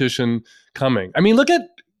politician coming. I mean, look at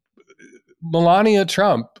Melania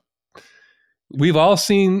Trump. We've all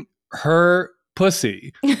seen her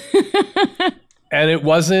pussy, and it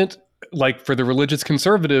wasn't like for the religious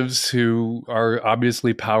conservatives who are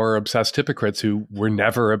obviously power obsessed hypocrites who were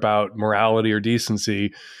never about morality or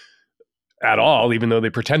decency at all, even though they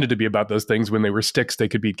pretended to be about those things when they were sticks they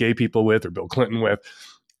could beat gay people with or Bill Clinton with.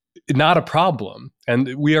 Not a problem.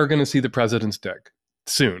 And we are going to see the president's dick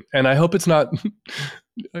soon. And I hope it's not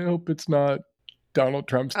Donald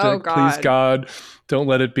Trump's dick. Oh, God. Please, God, don't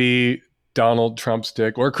let it be Donald Trump's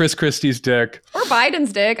dick or Chris Christie's dick. Or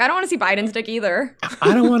Biden's dick. I don't want to see Biden's dick either.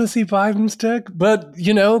 I don't want to see Biden's dick, but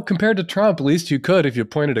compared to Trump, at least you could, if you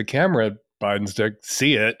pointed a camera at Biden's dick,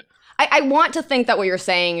 see it. I want to think that what you're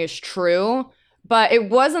saying is true, but it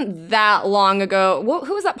wasn't that long ago.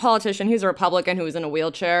 Who was that politician? He was a Republican who was in a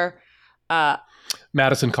wheelchair.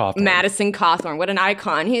 Madison Cawthorn. Madison Cawthorn. What an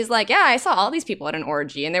icon. He's like, yeah, I saw all these people at an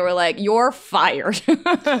orgy, and they were like, you're fired.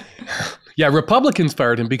 Yeah, Republicans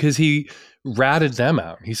fired him because he ratted them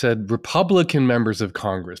out. He said, Republican members of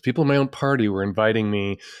Congress, people in my own party were inviting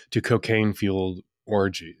me to cocaine-fueled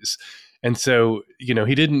orgies. And so,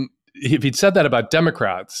 if he'd said that about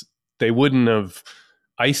Democrats, they wouldn't have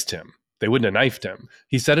iced him. They wouldn't have knifed him.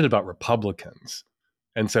 He said it about Republicans.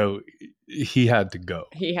 And so he had to go.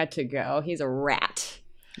 He had to go. He's a rat.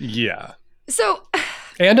 Yeah. So...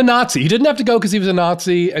 And a Nazi. He didn't have to go because he was a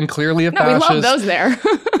Nazi and clearly a fascist. We love those there.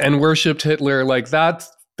 And worshipped Hitler. Like, that's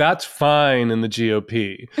fine in the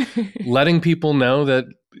GOP. Letting people know that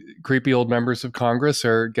creepy old members of Congress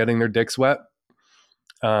are getting their dicks wet,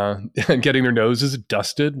 and getting their noses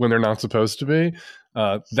dusted when they're not supposed to be.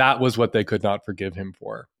 That was what they could not forgive him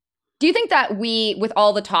for. Do you think that we, with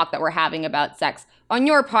all the talk that we're having about sex on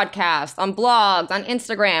your podcast, on blogs, on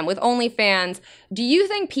Instagram, with OnlyFans, do you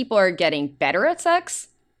think people are getting better at sex?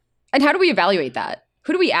 And how do we evaluate that?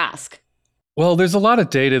 Who do we ask? Well, there's a lot of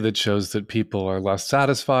data that shows that people are less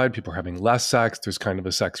satisfied. People are having less sex. There's kind of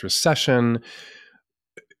a sex recession.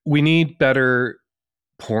 We need better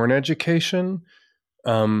porn education.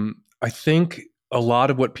 I think a lot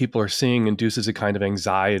of what people are seeing induces a kind of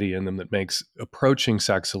anxiety in them that makes approaching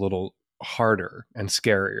sex a little harder and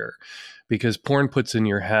scarier, because porn puts in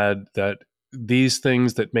your head that these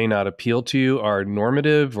things that may not appeal to you are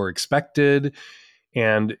normative or expected.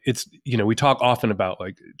 And it's, we talk often about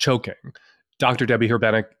like choking. Dr. Debbie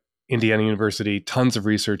Herbenek, Indiana University, tons of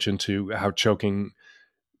research into how choking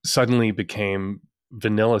suddenly became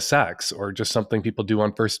vanilla sex, or just something people do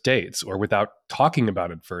on first dates, or without talking about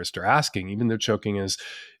it first or asking, even though choking is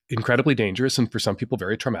incredibly dangerous and for some people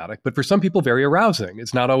very traumatic, but for some people very arousing.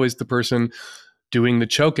 It's not always the person doing the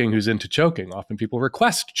choking who's into choking. Often people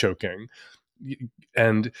request choking.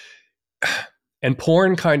 And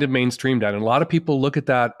porn kind of mainstreamed that. And a lot of people look at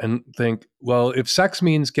that and think, well, if sex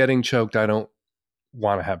means getting choked, I don't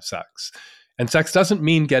want to have sex. And sex doesn't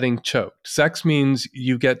mean getting choked. Sex means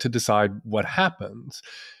you get to decide what happens.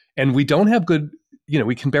 And we don't have good,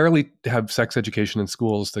 we can barely have sex education in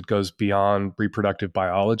schools that goes beyond reproductive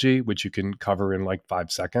biology, which you can cover in like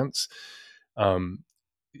 5 seconds.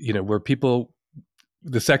 Where people,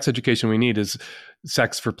 the sex education we need is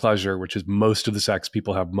sex for pleasure, which is most of the sex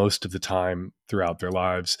people have most of the time throughout their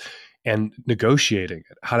lives, and negotiating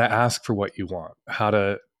it, how to ask for what you want, how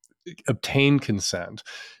to obtain consent.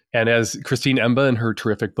 And as Christine Emba in her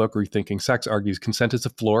terrific book, Rethinking Sex, argues, consent is a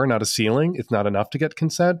floor, not a ceiling. It's not enough to get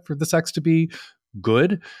consent for the sex to be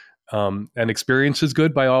good. And experience is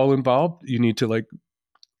good by all involved. You need to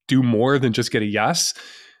do more than just get a yes.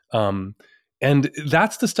 And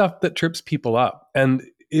that's the stuff that trips people up. And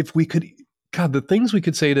if we could, God, the things we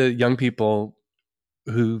could say to young people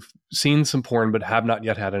who've seen some porn but have not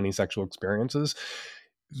yet had any sexual experiences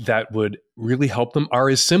that would really help them are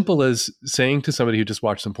as simple as saying to somebody who just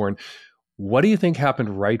watched some porn, what do you think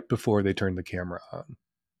happened right before they turned the camera on?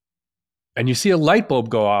 And you see a light bulb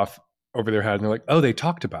go off over their head and they're like, oh, they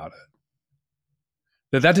talked about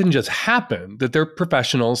it. That didn't just happen, that they're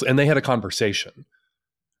professionals and they had a conversation.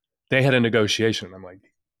 They had a negotiation. I'm like,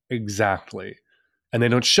 exactly. And they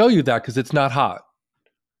don't show you that because it's not hot.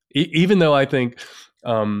 Even though I think,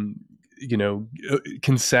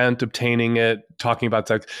 consent, obtaining it, talking about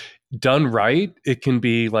sex, done right, it can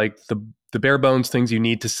be like the bare bones things you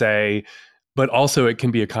need to say, but also it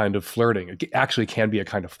can be a kind of flirting. It actually can be a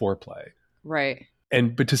kind of foreplay. Right.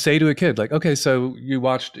 But to say to a kid, like, okay, so you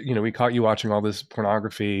watched, we caught you watching all this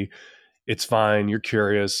pornography. It's fine. You're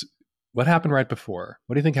curious. What happened right before?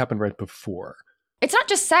 What do you think happened right before? It's not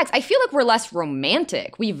just sex. I feel like we're less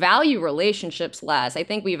romantic. We value relationships less. I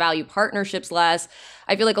think we value partnerships less.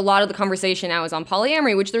 I feel like a lot of the conversation now is on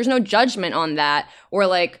polyamory, which there's no judgment on that, or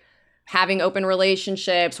like having open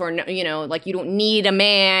relationships, or, you know, like you don't need a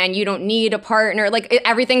man, you don't need a partner. Like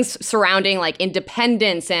everything's surrounding like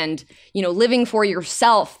independence and, you know, living for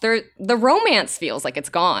yourself. The romance feels like it's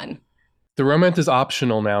gone. The romance is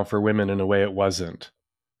optional now for women in a way it wasn't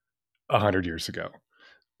 100 years ago.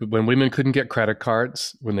 When women couldn't get credit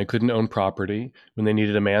cards, when they couldn't own property, when they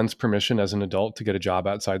needed a man's permission as an adult to get a job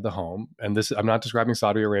outside the home. And this, I'm not describing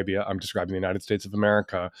Saudi Arabia, I'm describing the United States of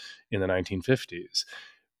America in the 1950s.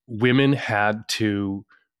 Women had to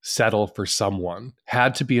settle for someone,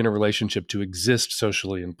 had to be in a relationship to exist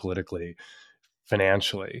socially and politically,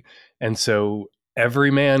 financially. And so every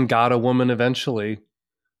man got a woman eventually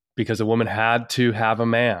because a woman had to have a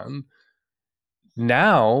man.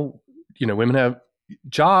 Now, you know, women have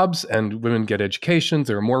jobs and women get educations.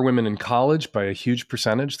 There are more women in college by a huge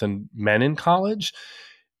percentage than men in college.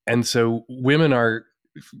 And so women are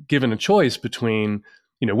given a choice between,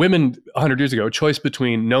 you know, women 100 years ago, a choice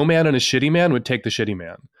between no man and a shitty man would take the shitty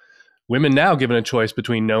man. Women now given a choice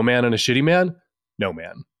between no man and a shitty man, no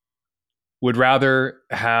man. Would rather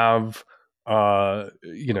have,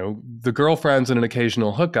 you know, the girlfriends and an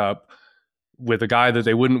occasional hookup with a guy that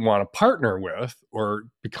they wouldn't want to partner with or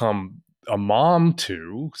become a mom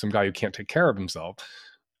to, some guy who can't take care of himself,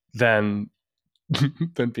 than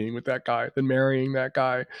being with that guy, than marrying that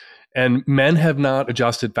guy. And men have not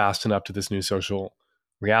adjusted fast enough to this new social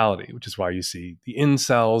reality, which is why you see the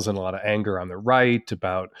incels and a lot of anger on the right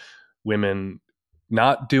about women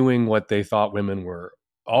not doing what they thought women were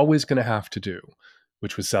always going to have to do,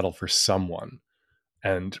 which was settle for someone.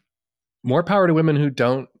 And more power to women who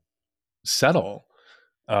don't settle.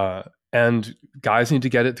 And guys need to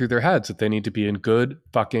get it through their heads that they need to be in good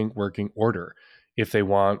fucking working order if they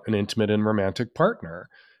want an intimate and romantic partner.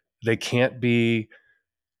 They can't be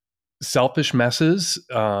selfish messes.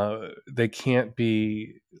 They can't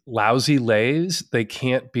be lousy lays. They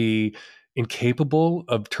can't be incapable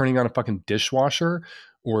of turning on a fucking dishwasher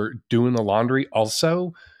or doing the laundry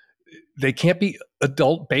also. They can't be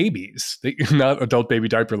adult babies, not adult baby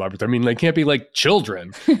diaper lovers. I mean, they can't be like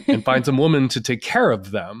children and find some woman to take care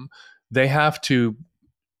of them. They have to,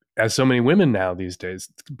 as so many women now these days,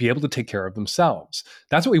 be able to take care of themselves.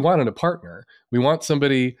 That's what we want in a partner. We want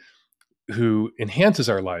somebody who enhances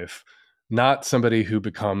our life, not somebody who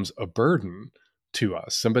becomes a burden to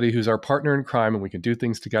us, somebody who's our partner in crime and we can do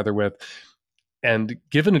things together with. And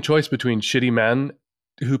given a choice between shitty men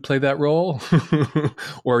who play that role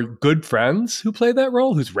or good friends who play that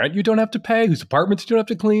role, whose rent you don't have to pay, whose apartments you don't have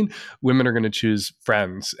to clean, women are going to choose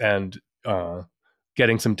friends and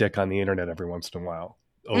getting some dick on the internet every once in a while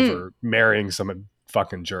over marrying some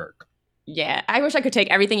fucking jerk. Yeah, I wish I could take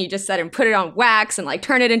everything you just said and put it on wax and like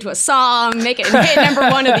turn it into a song, make it hit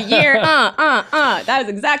 #1 of the year. That is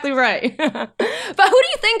exactly right. But who do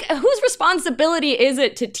you think, whose responsibility is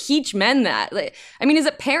it to teach men that? Like, I mean, is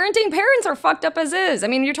it parenting? Parents are fucked up as is. I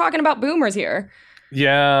mean, you're talking about boomers here.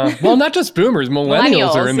 Yeah. Well, not just boomers.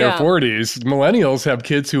 Millennials are in their 40s. Millennials have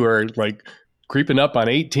kids who are like creeping up on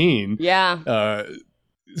 18. Yeah.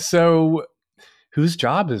 So whose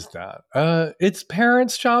job is that? It's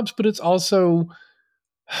parents' jobs, but it's also,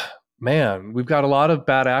 man, we've got a lot of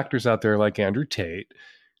bad actors out there like Andrew Tate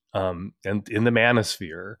and in the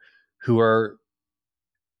manosphere who are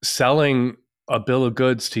selling a bill of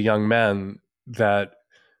goods to young men that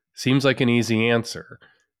seems like an easy answer.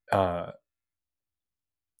 And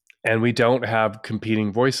we don't have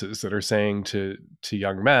competing voices that are saying to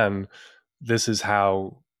young men, this is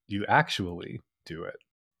how you actually do it.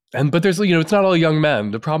 But there's, you know, it's not all young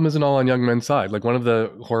men. The problem isn't all on young men's side. Like one of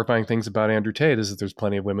the horrifying things about Andrew Tate is that there's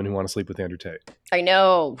plenty of women who want to sleep with Andrew Tate. I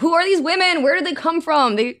know. Who are these women? Where did they come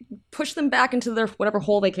from? They push them back into their whatever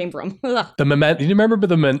hole they came from. Do you remember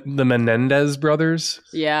the Menendez brothers?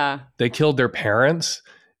 Yeah. They killed their parents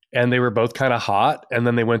and they were both kind of hot. And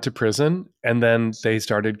then they went to prison and then they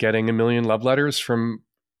started getting a million love letters from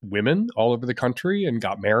women all over the country and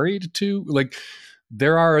got married to, like,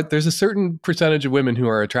 there's a certain percentage of women who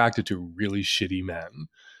are attracted to really shitty men.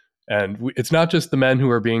 And it's not just the men who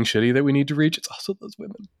are being shitty that we need to reach. It's also those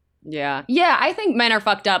women. Yeah. Yeah, I think men are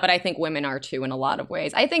fucked up, but I think women are too in a lot of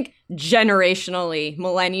ways. I think generationally,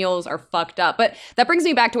 millennials are fucked up. But that brings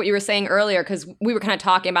me back to what you were saying earlier, because we were kind of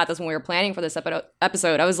talking about this when we were planning for this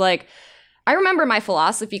episode. I was like, I remember my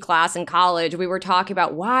philosophy class in college. We were talking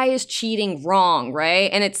about why is cheating wrong, right?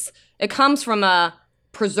 And it comes from a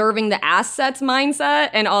preserving the assets mindset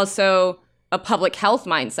and also a public health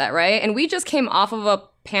mindset, right? And we just came off of a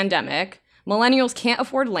pandemic. Millennials can't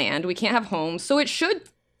afford land. We can't have homes. So it should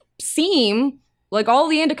seem like all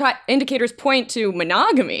the indicators point to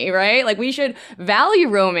monogamy, right? Like we should value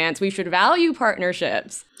romance. We should value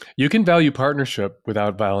partnerships. You can value partnership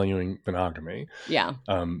without valuing monogamy. Yeah.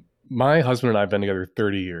 My husband and I have been together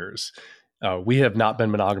 30 years. We have not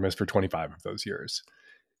been monogamous for 25 of those years.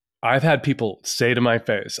 I've had people say to my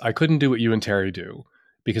face, I couldn't do what you and Terry do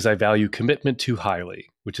because I value commitment too highly,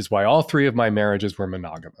 which is why all 3 of my marriages were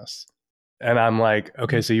monogamous. And I'm like,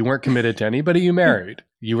 okay, so you weren't committed to anybody you married.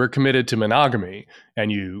 You were committed to monogamy,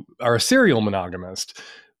 and you are a serial monogamist.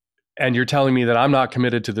 And you're telling me that I'm not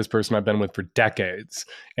committed to this person I've been with for decades.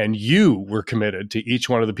 And you were committed to each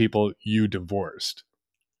one of the people you divorced.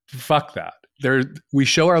 Fuck that. We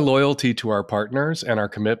show our loyalty to our partners and our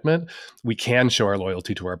commitment. We can show our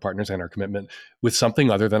loyalty to our partners and our commitment with something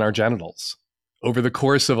other than our genitals over the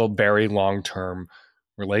course of a very long-term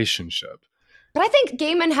relationship. But I think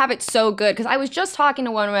gay men have it so good, because I was just talking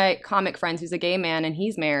to one of my comic friends who's a gay man, and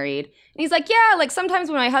he's married. And he's like, yeah, like sometimes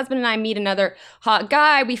when my husband and I meet another hot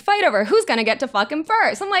guy, we fight over who's going to get to fuck him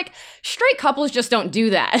first. I'm like, straight couples just don't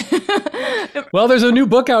do that. Well, there's a new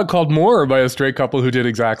book out called More by a straight couple who did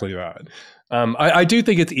exactly that. I do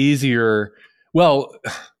think it's easier. Well,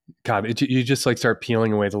 God, you just like start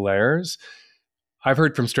peeling away the layers. I've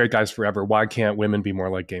heard from straight guys forever, why can't women be more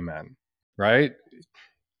like gay men, right?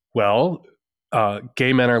 Well,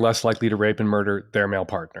 gay men are less likely to rape and murder their male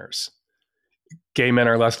partners. Gay men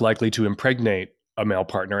are less likely to impregnate a male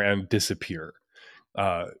partner and disappear.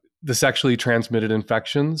 The sexually transmitted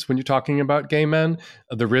infections, when you're talking about gay men,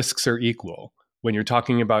 the risks are equal. When you're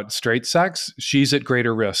talking about straight sex, she's at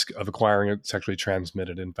greater risk of acquiring a sexually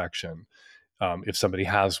transmitted infection if somebody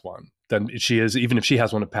has one than she is, even if she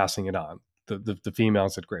has one, of passing it on. The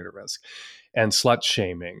female's at greater risk. And slut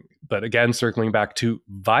shaming. But again, circling back to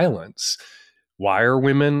violence, why are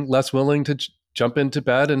women less willing to jump into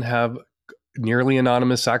bed and have nearly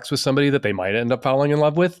anonymous sex with somebody that they might end up falling in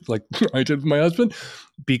love with, like I did with my husband?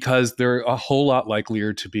 Because they're a whole lot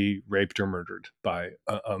likelier to be raped or murdered by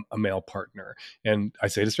a male partner. And I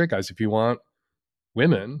say to straight guys, if you want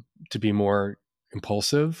women to be more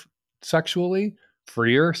impulsive sexually,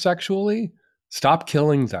 freer sexually, stop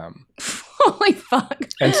killing them. Holy fuck.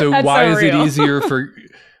 And so That's why so is real. it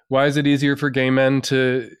easier for gay men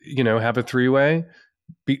to, have a three-way?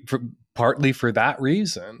 Partly for that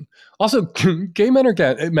reason. Also, gay men are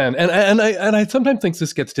men, and I sometimes think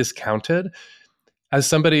this gets discounted. As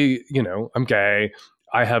somebody, I'm gay,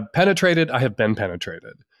 I have been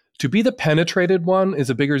penetrated. To be the penetrated one is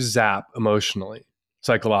a bigger zap emotionally,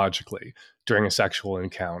 psychologically, during a sexual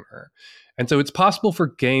encounter. And so it's possible for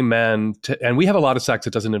gay men and we have a lot of sex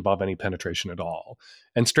that doesn't involve any penetration at all.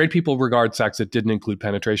 And straight people regard sex that didn't include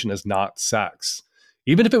penetration as not sex.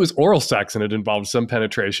 Even if it was oral sex and it involved some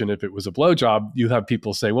penetration, if it was a blowjob, you have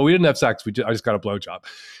people say, well, we didn't have sex, I just got a blowjob.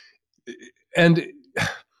 And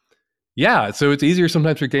yeah, so it's easier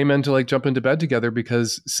sometimes for gay men to like jump into bed together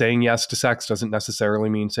because saying yes to sex doesn't necessarily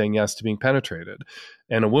mean saying yes to being penetrated.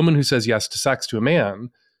 And a woman who says yes to sex to a man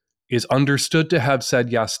is understood to have said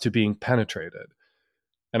yes to being penetrated.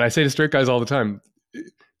 And I say to straight guys all the time,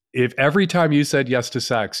 if every time you said yes to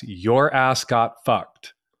sex, your ass got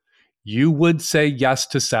fucked, you would say yes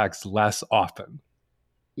to sex less often.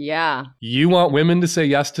 Yeah. You want women to say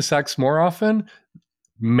yes to sex more often?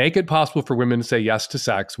 Make it possible for women to say yes to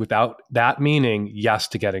sex without that meaning yes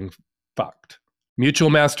to getting fucked. Mutual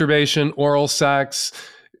masturbation, oral sex,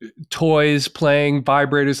 toys, playing,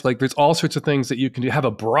 vibrators, like there's all sorts of things that you can do. Have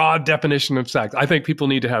a broad definition of sex. I think people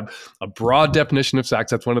need to have a broad definition of sex.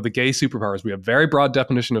 That's one of the gay superpowers. We have very broad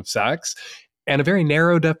definition of sex and a very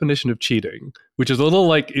narrow definition of cheating, which is a little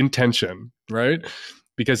like in tension, right?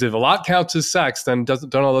 Because if a lot counts as sex, then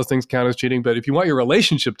don't all those things count as cheating? But if you want your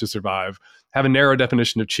relationship to survive, have a narrow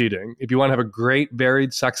definition of cheating. If you want to have a great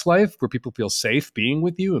varied sex life where people feel safe being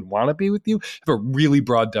with you and want to be with you, have a really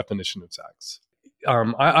broad definition of sex.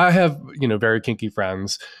 I have, very kinky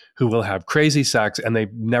friends who will have crazy sex and they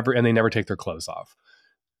never take their clothes off.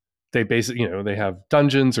 They basically, they have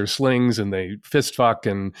dungeons or slings and they fist fuck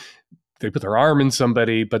and they put their arm in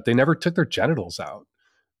somebody, but they never took their genitals out.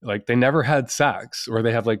 Like they never had sex, or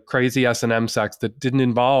they have like crazy S&M sex that didn't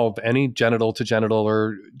involve any genital to genital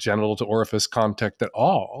or genital to orifice contact at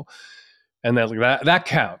all. And that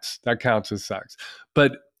counts. That counts as sex.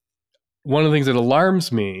 But one of the things that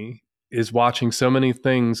alarms me is watching so many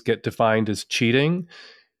things get defined as cheating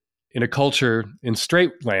in a culture in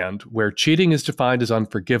straight land where cheating is defined as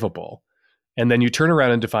unforgivable. And then you turn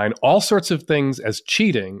around and define all sorts of things as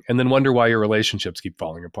cheating and then wonder why your relationships keep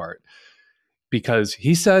falling apart. Because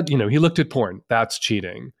he said, he looked at porn, that's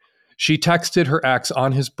cheating. She texted her ex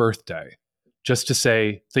on his birthday just to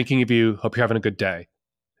say, thinking of you, hope you're having a good day.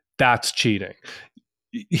 That's cheating.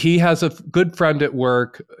 He has a good friend at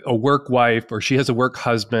work, a work wife, or she has a work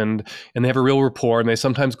husband, and they have a real rapport, and they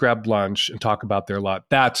sometimes grab lunch and talk about their lot.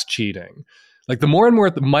 That's cheating. Like the more and more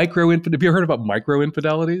the have you heard about micro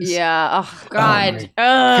infidelities? Yeah. Oh God.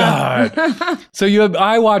 God. So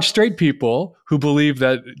I watch straight people who believe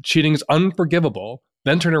that cheating is unforgivable,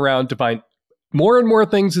 then turn around to find more and more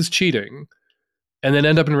things as cheating, and then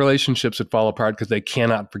end up in relationships that fall apart because they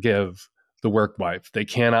cannot forgive the work wife. They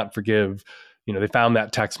cannot forgive, they found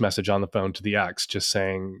that text message on the phone to the ex just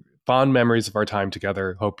saying, fond memories of our time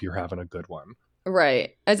together. Hope you're having a good one.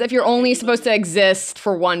 Right. As if you're only supposed to exist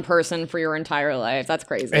for one person for your entire life. That's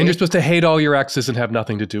crazy. And you're supposed to hate all your exes and have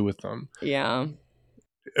nothing to do with them. Yeah.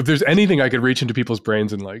 If there's anything I could reach into people's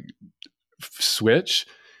brains and like switch,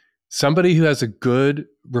 somebody who has a good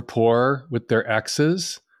rapport with their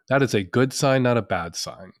exes, that is a good sign, not a bad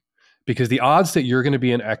sign. Because the odds that you're going to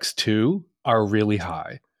be an ex too are really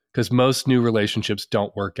high. Because most new relationships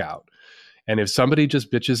don't work out. And if somebody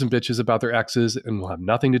just bitches and bitches about their exes and will have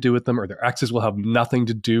nothing to do with them, or their exes will have nothing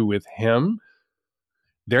to do with him,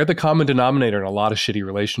 they're the common denominator in a lot of shitty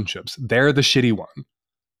relationships. They're the shitty one.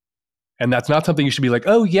 And that's not something you should be like,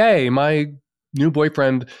 oh, yay, my new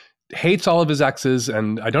boyfriend hates all of his exes,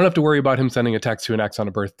 and I don't have to worry about him sending a text to an ex on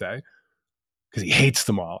a birthday because he hates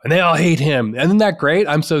them all. And they all hate him. Isn't that great?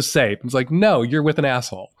 I'm so safe. It's like, no, you're with an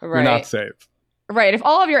asshole. Right. You're not safe. Right. If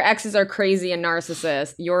all of your exes are crazy and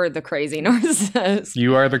narcissists, you're the crazy narcissist.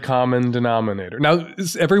 You are the common denominator. Now,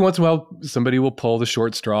 every once in a while, somebody will pull the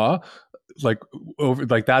short straw. Like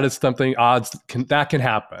that is something that can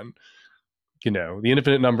happen. The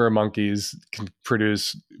infinite number of monkeys can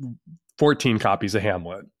produce 14 copies of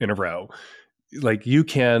Hamlet in a row. Like you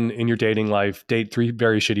can, in your dating life, date 3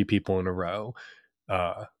 very shitty people in a row.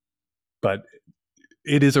 But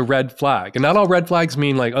it is a red flag. And not all red flags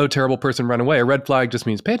mean like, oh, terrible person, run away. A red flag just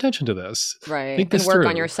means pay attention to this. Right. Think this and work through.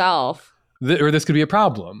 on yourself. Or this could be a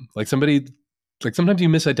problem. Like sometimes you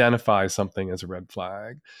misidentify something as a red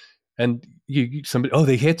flag. And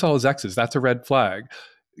they hate all his exes. That's a red flag.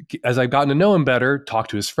 As I've gotten to know him better, talk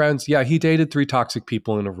to his friends. Yeah, he dated 3 toxic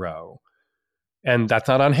people in a row. And that's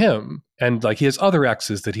not on him. And like he has other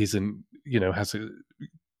exes that he's has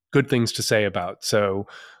good things to say about. So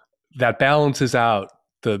that balances out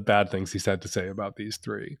the bad things he's had to say about these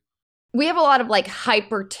 3. We have a lot of like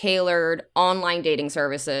hyper tailored online dating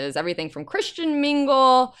services, everything from Christian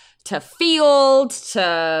Mingle to Field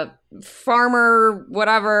to Farmer,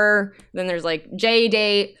 whatever. Then there's like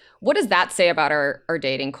JDate. What does that say about our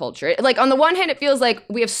dating culture? Like on the one hand, it feels like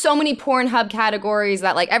we have so many Pornhub categories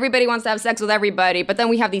that like everybody wants to have sex with everybody. But then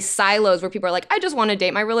we have these silos where people are like, I just want to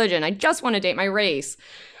date my religion. I just want to date my race.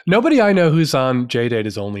 Nobody I know who's on JDate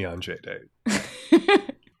is only on JDate.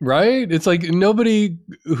 Right? It's like nobody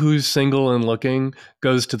who's single and looking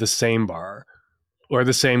goes to the same bar or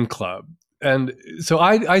the same club. And so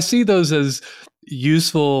I see those as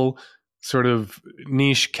useful sort of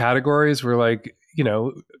niche categories where like,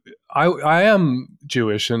 I am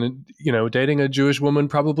Jewish and, dating a Jewish woman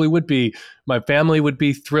probably my family would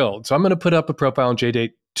be thrilled. So I'm going to put up a profile on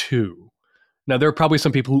JDate too. Now, there are probably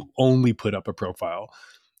some people who only put up a profile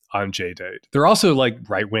on JDate. There are also like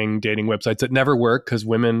right-wing dating websites that never work because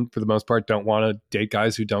women, for the most part, don't want to date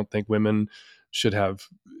guys who don't think women should have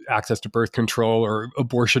access to birth control or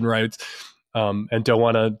abortion rights, and don't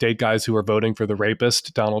want to date guys who are voting for the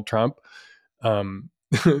rapist, Donald Trump.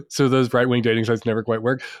 So those right-wing dating sites never quite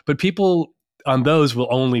work. But people on those will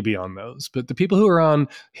only be on those. But the people who are on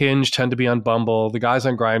Hinge tend to be on Bumble. The guys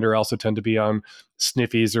on Grindr also tend to be on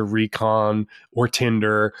Sniffies or Recon or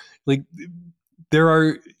Tinder. Like there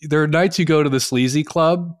are nights you go to the sleazy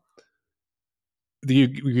club,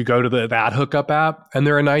 you go to that hookup app, and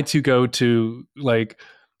there are nights you go to like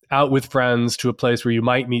out with friends to a place where you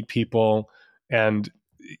might meet people, and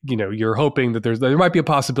you're hoping that there might be a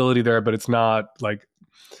possibility there, but it's not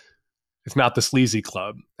the sleazy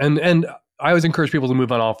club. And I always encourage people to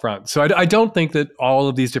move on all fronts. So I don't think that all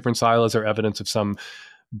of these different silos are evidence of some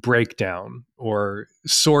breakdown or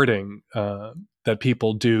sorting that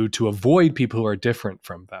people do to avoid people who are different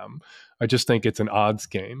from them. I just think it's an odds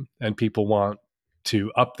game, and people want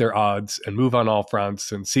to up their odds and move on all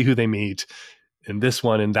fronts and see who they meet in this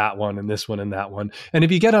one and that one and this one and that one. And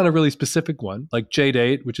if you get on a really specific one, like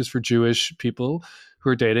JDate, which is for Jewish people who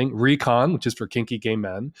are dating, Recon, which is for kinky gay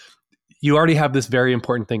men, you already have this very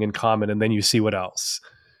important thing in common, and then you see what else,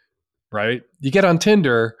 right? You get on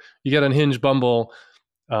Tinder, you get on Hinge, Bumble,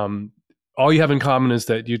 all you have in common is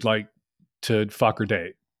that you'd like to fuck or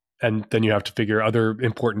date, and then you have to figure other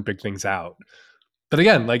important big things out. But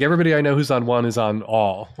again, like everybody I know who's on one is on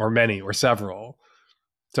all or many or several.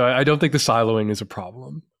 So I don't think the siloing is a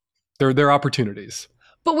problem. There are opportunities.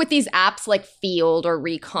 But with these apps like Field or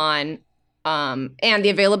Recon, and the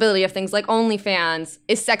availability of things like OnlyFans,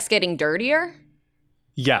 is sex getting dirtier?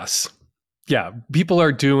 Yes. Yeah. People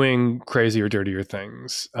are doing crazier, dirtier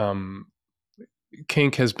things.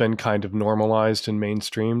 Kink has been kind of normalized and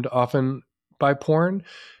mainstreamed often by porn,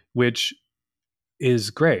 which is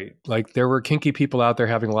great. Like there were kinky people out there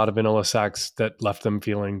having a lot of vanilla sex that left them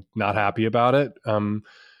feeling not happy about it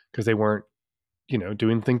because they weren't,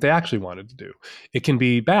 doing the thing they actually wanted to do. It can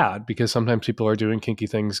be bad because sometimes people are doing kinky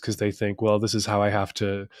things because they think, well, this is how I have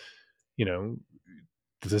to,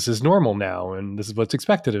 this is normal now and this is what's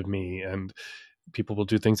expected of me. And people will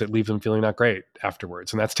do things that leave them feeling not great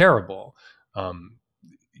afterwards. And that's terrible.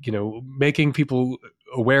 Making people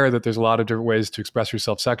aware that there's a lot of different ways to express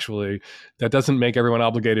yourself sexually, that doesn't make everyone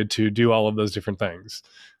obligated to do all of those different things.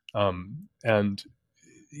 I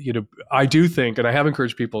do think, and I have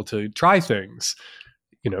encouraged people to try things,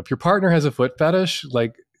 if your partner has a foot fetish,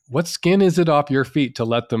 like what skin is it off your feet to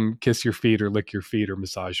let them kiss your feet or lick your feet or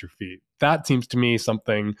massage your feet? That seems to me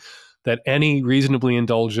something that any reasonably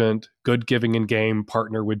indulgent, good giving and game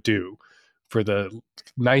partner would do for the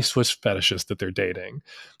nice Swiss fetishist that they're dating.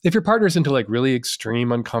 If your partner's into like really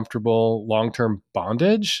extreme, uncomfortable, long-term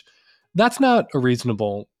bondage, that's not a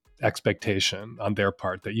reasonable expectation on their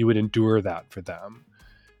part that you would endure that for them.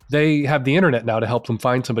 They have the internet now to help them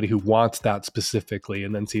find somebody who wants that specifically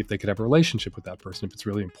and then see if they could have a relationship with that person if it's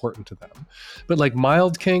really important to them. But like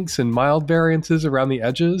mild kinks and mild variances around the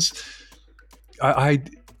edges,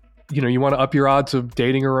 you want to up your odds of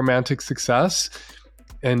dating or romantic success.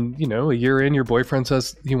 And, a year in, your boyfriend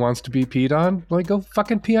says he wants to be peed on. Like, go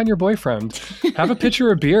fucking pee on your boyfriend. Have a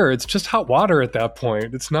pitcher of beer. It's just hot water at that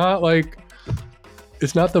point. It's not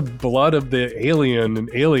the blood of the alien and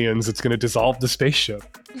aliens that's going to dissolve the spaceship.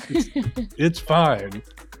 It's fine.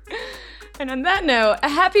 And on that note, a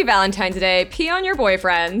happy Valentine's Day. Pee on your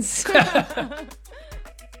boyfriends.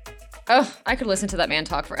 Oh, I could listen to that man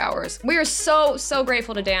talk for hours. We are so, so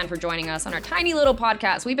grateful to Dan for joining us on our tiny little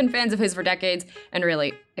podcast. We've been fans of his for decades, and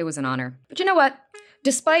really, it was an honor. But you know what?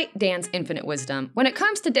 Despite Dan's infinite wisdom, when it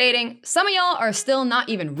comes to dating, some of y'all are still not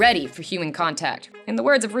even ready for human contact. In the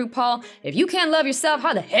words of RuPaul, if you can't love yourself,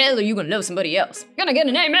 how the hell are you gonna love somebody else? Gonna get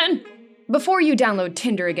an amen? Before you download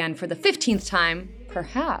Tinder again for the 15th time,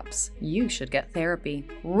 perhaps you should get therapy.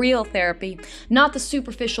 Real therapy. Not the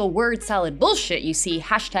superficial word salad bullshit you see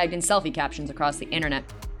hashtagged in selfie captions across the internet.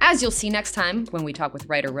 As you'll see next time when we talk with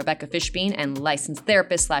writer Rebecca Fishbein and licensed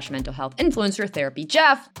therapist / mental health influencer Therapy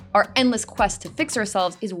Jeff, our endless quest to fix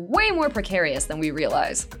ourselves is way more precarious than we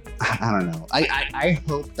realize. I don't know. I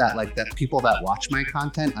hope that that people that watch my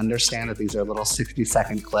content understand that these are little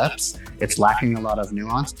 60-second clips. It's lacking a lot of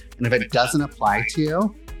nuance. And if it doesn't apply to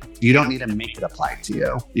you, you don't need to make it apply to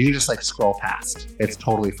you. You can just scroll past. It's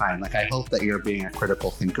totally fine. I hope that you're being a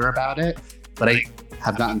critical thinker about it. But I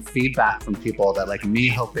have gotten feedback from people that me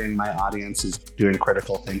hoping my audience is doing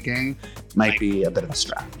critical thinking might be a bit of a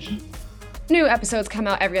stretch. New episodes come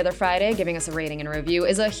out every other Friday. Giving us a rating and a review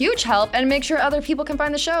is a huge help, and make sure other people can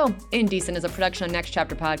find the show. Indecent is a production of Next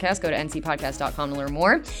Chapter Podcast. Go to ncpodcast.com to learn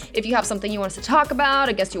more. If you have something you want us to talk about,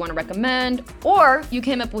 a guest you want to recommend, or you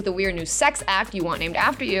came up with a weird new sex act you want named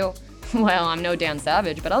after you, well, I'm no Dan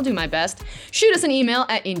Savage, but I'll do my best. Shoot us an email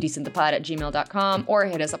at indecentthepod@gmail.com or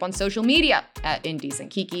hit us up on social media at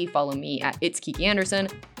IndecentKiki. Follow me at It's Kiki Anderson.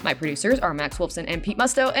 My producers are Max Wolfson and Pete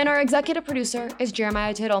Musto, and our executive producer is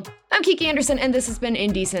Jeremiah Tittle. I'm Kiki Anderson, and this has been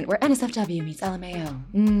Indecent, where NSFW meets LMAO.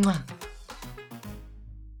 Mwah.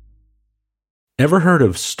 Ever heard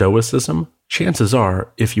of Stoicism? Chances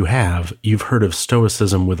are, if you have, you've heard of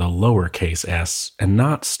Stoicism with a lowercase s and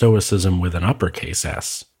not Stoicism with an uppercase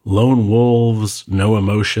S. Lone wolves, no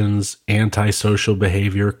emotions, antisocial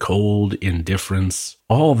behavior, cold indifference.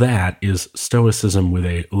 All that is Stoicism with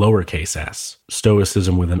a lowercase s.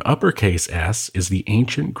 Stoicism with an uppercase S is the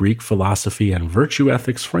ancient Greek philosophy and virtue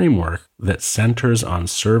ethics framework that centers on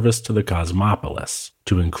service to the cosmopolis,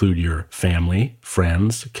 to include your family,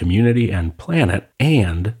 friends, community, and planet,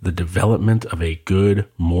 and the development of a good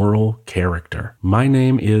moral character. My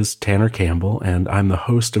name is Tanner Campbell, and I'm the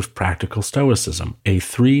host of Practical Stoicism, a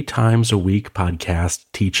 3 times a week podcast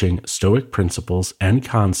teaching Stoic principles and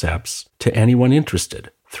concepts to anyone interested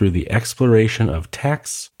through the exploration of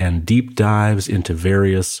texts and deep dives into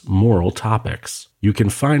various moral topics. You can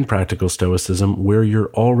find Practical Stoicism where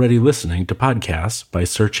you're already listening to podcasts by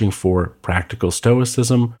searching for Practical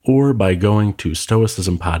Stoicism or by going to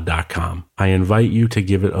stoicismpod.com. I invite you to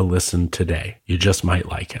give it a listen today. You just might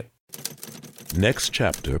like it. Next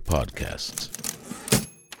Chapter Podcasts.